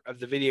cover of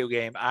the video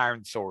game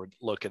Iron Sword.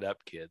 Look it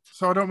up, kids.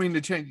 So I don't mean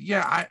to change.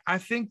 Yeah, I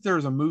think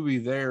there's a movie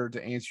there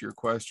to answer your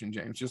question,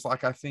 James. Just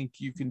like I think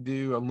you can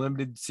do a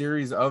limited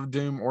series of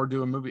Doom or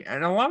do a movie.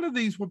 And a lot of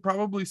these would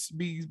probably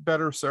be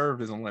better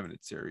served as a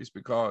limited series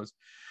because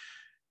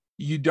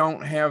you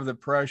don't have the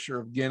pressure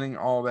of getting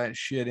all that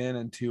shit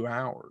in 2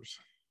 hours.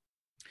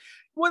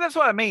 Well, that's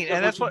what I mean.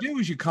 And that's what you do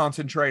is you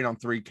concentrate on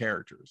 3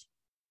 characters.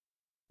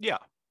 Yeah.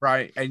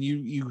 Right. And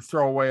you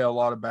throw away a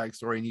lot of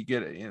backstory and you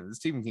get it. You know,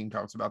 Stephen King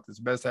talks about this.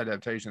 Best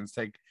adaptations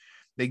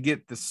they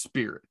get the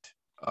spirit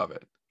of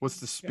it. What's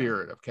the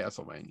spirit of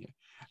Castlevania?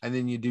 And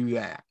then you do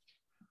that.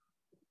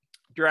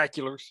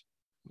 Dracula.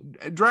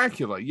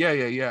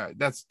 Yeah.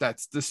 That's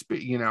the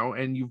spirit, you know,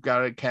 and you've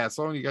got a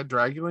castle and you got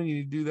Dracula and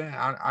you do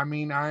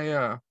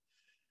that.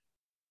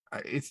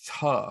 It's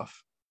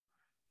tough.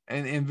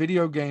 And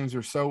video games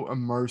are so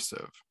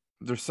immersive.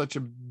 They're such a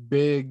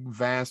big,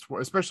 vast,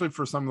 especially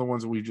for some of the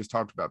ones that we just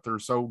talked about. They're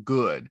so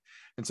good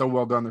and so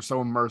well done. They're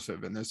so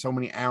immersive, and there's so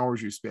many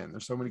hours you spend.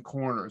 There's so many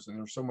corners, and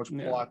there's so much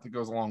plot that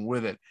goes along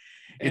with it.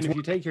 And if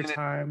you take your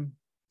time,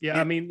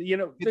 I mean, you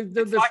know,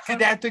 it's like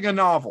adapting a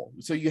novel.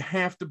 So you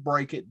have to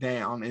break it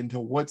down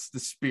into what's the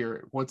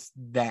spirit, what's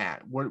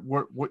that,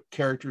 what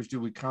characters do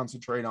we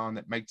concentrate on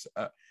that makes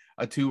a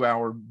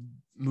 2-hour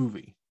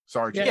movie.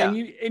 Sorry, yeah. And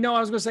you know, I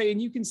was gonna say,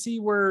 and you can see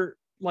where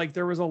like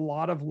there was a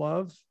lot of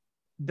love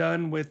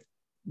done with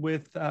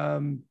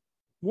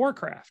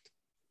Warcraft,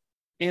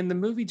 and the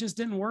movie just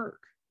didn't work.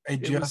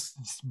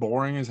 It's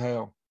boring as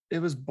hell.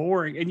 It was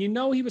boring, and you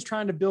know he was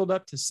trying to build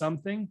up to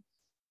something,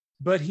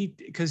 but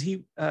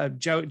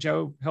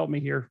Joe help me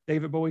here.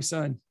 David Bowie's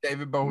son.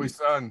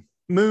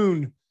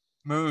 Moon.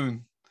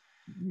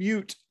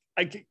 Mute.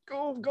 I can.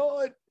 Oh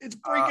God, it's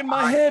breaking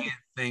my head.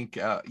 Think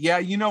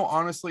you know,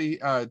 honestly,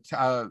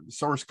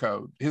 Source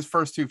Code, his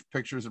first 2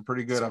 pictures are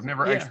pretty good. I've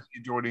never actually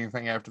enjoyed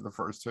anything after the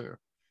first 2.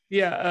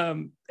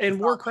 And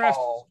Warcraft.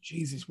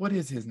 Jesus, what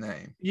is his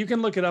name? You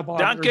can look it up on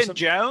Duncan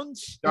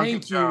Jones. Duncan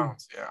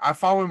Jones. Yeah, I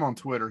follow him on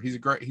Twitter. He's a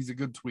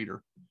good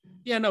tweeter.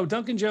 Yeah, no,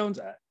 Duncan Jones.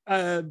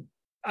 I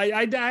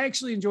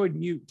actually enjoyed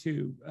Mute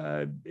too.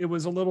 It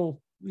was a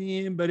little,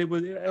 but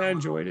I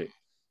enjoyed it.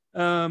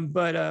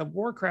 But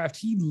Warcraft,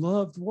 he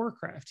loved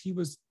Warcraft.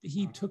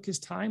 He took his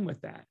time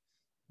with that.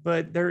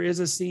 But there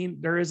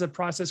is a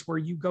process where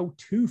you go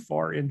too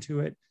far into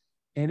it,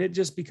 and it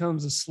just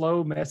becomes a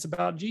slow mess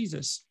about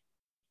Jesus.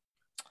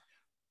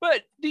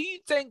 But do you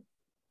think?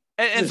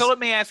 And so let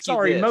me ask you.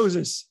 Sorry,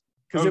 Moses,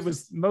 because it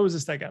was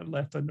Moses that got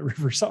left on the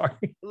river.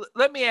 Sorry.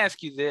 Let me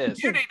ask you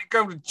this. You need to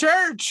go to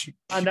church.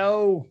 I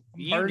know.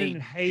 You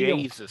need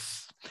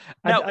Jesus.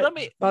 Now, let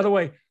me. By the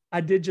way, I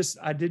did just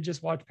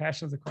watch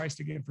Passion of the Christ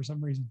again for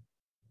some reason.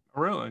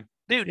 Really,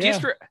 dude? Yeah.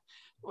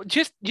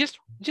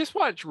 Just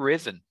watch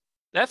Risen.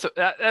 That's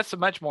a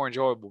much more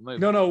enjoyable movie.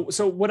 No.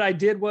 So what I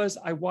did was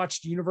I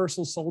watched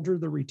Universal Soldier: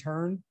 The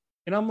Return,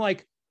 and I'm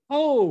like,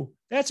 oh,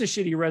 that's a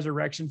shitty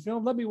resurrection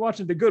film. Let me watch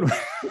the good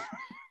one.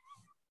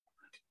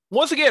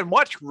 Once again,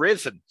 watch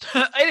Risen.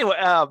 Anyway,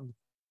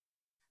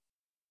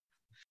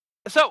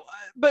 so,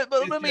 but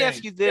let me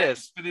ask you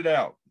this. Spit it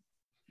out.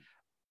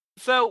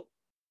 So,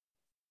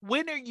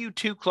 when are you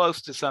too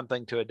close to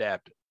something to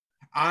adapt it?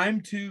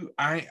 I'm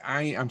sorry,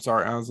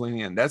 I was leaning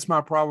in. That's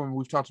my problem.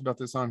 We've talked about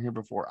this on here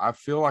before. I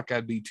feel like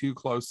I'd be too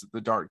close to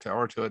the Dark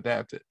Tower to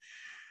adapt it.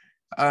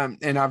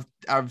 And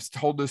I've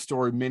told this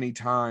story many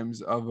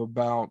times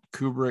about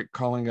Kubrick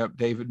calling up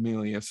David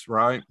Milius,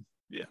 right?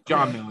 Yeah.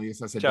 John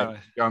Milius. I said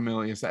John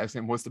Milius, asked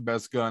him what's the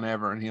best gun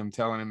ever, and him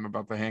telling him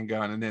about the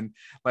handgun. And then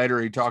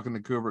later he talking to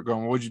Kubrick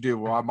going, what'd you do?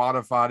 Well, I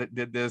modified it,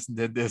 did this and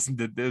did this and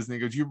did this. And he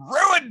goes, you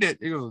ruined it.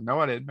 He goes, no,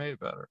 I didn't, made it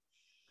better.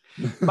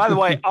 By the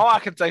way, all I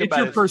can say about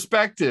your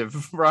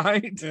perspective,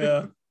 right?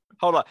 Yeah.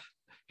 Hold on.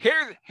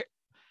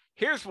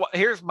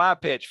 Here's my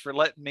pitch for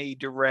letting me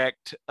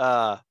direct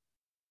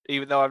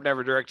even though I've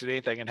never directed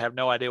anything and have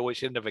no idea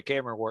which end of a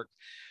camera works.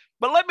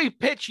 But let me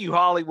pitch you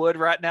Hollywood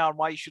right now on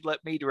why you should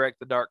let me direct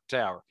The Dark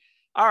Tower.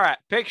 All right,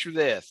 picture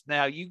this.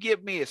 Now, you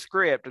give me a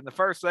script, and the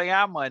first thing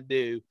I'm going to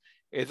do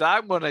is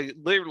I'm going to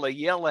literally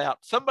yell out,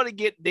 somebody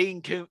get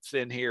Dean Koontz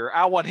in here.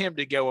 I want him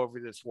to go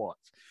over this once.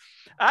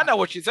 I know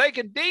what you're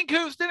thinking. Dean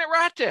Koontz didn't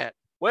write that.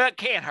 Well, it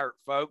can't hurt,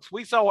 folks.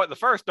 We saw what the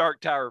first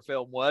Dark Tower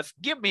film was.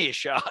 Give me a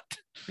shot.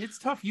 It's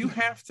tough. You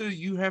have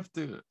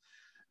to,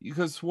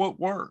 because what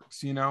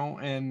works,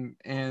 and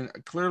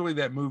clearly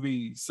that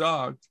movie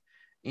sucked.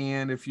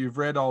 And if you've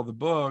read all the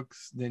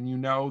books,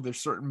 then there's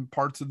certain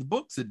parts of the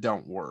books that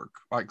don't work.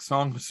 Like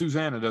Song of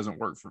Susanna doesn't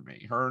work for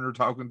me. Her and her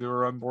talking to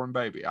her unborn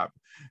baby.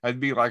 I'd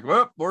be like,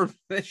 well,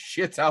 this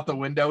shit's out the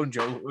window in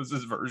Joe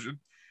Lewis's version.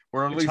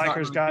 Or at least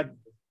Hitchhiker's Guide.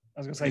 I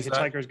was going to say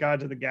Hitchhiker's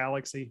Guide to the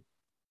Galaxy.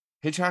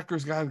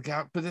 Hitchhiker's Guide to the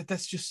Galaxy. But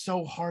that's just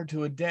so hard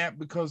to adapt,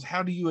 because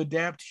how do you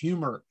adapt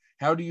humor?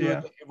 How do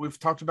you, we've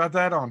talked about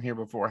that on here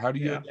before. How do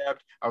you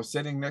adapt? I was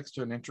sitting next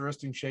to an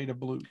interesting shade of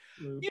blue.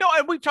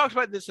 And we've talked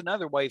about this in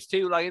other ways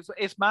too. Like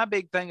it's my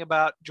big thing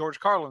about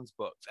George Carlin's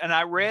books. And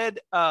I read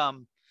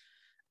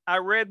I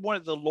read one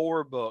of the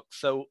lore books,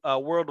 so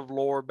World of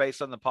Lore,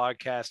 based on the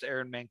podcast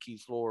Aaron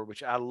Mahnke's Lore,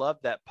 which I love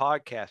that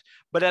podcast.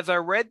 But as I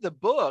read the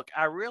book,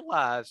 I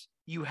realized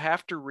you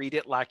have to read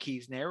it like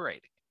he's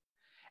narrating.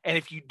 And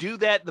if you do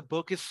that, the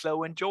book is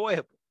so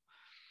enjoyable.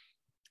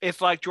 It's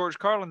like George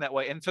Carlin that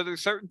way. And so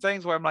there's certain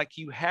things where I'm like,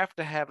 you have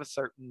to have a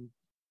certain,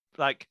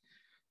 like,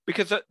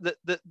 because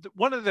the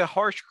one of the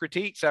harsh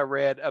critiques I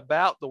read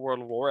about the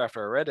World of Lore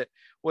after I read it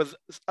was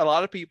a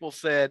lot of people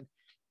said,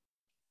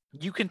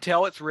 you can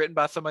tell it's written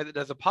by somebody that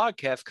does a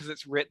podcast because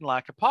it's written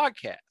like a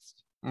podcast.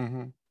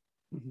 Mm-hmm.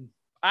 Mm-hmm.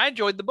 I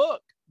enjoyed the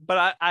book,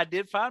 but I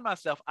did find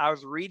myself, I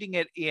was reading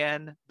it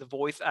in the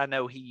voice I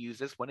know he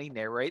uses when he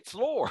narrates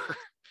lore.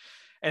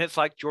 And it's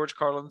like George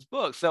Carlin's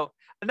book. So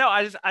no,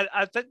 I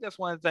think that's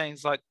one of the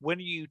things, like, when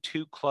are you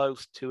too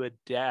close to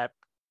adapt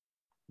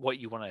what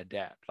you want to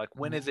adapt? Like,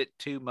 when is it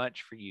too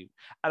much for you?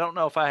 I don't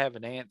know if I have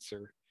an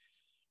answer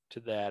to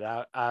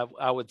that.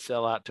 I would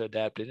sell out to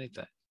adapt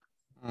anything.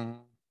 Mm-hmm.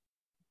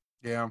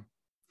 Yeah.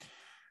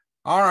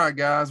 All right,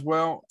 guys.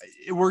 Well,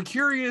 we're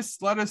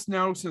curious. Let us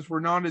know, since we're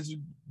not as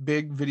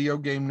big video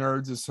game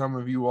nerds as some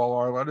of you all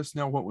are. Let us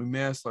know what we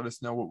missed. Let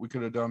us know what we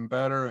could have done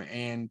better,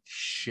 and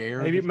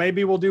share.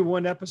 Maybe we'll do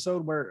one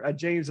episode where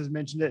James has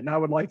mentioned it, and I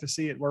would like to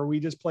see it, where we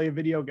just play a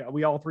video game.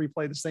 We all three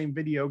play the same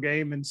video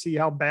game and see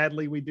how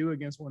badly we do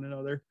against one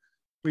another.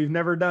 We've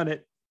never done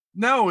it.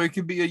 No, it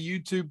could be a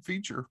YouTube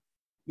feature.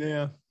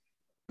 Yeah.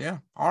 Yeah.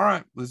 All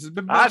right. This has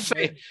been. I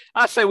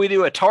say we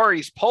do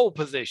Atari's pole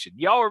position.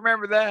 Y'all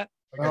remember that?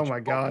 Oh my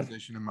God.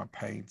 Position in my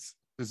paints.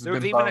 There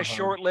was even a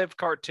short-lived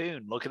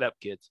cartoon. Look it up,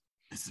 kids.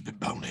 This has been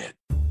Bonehead.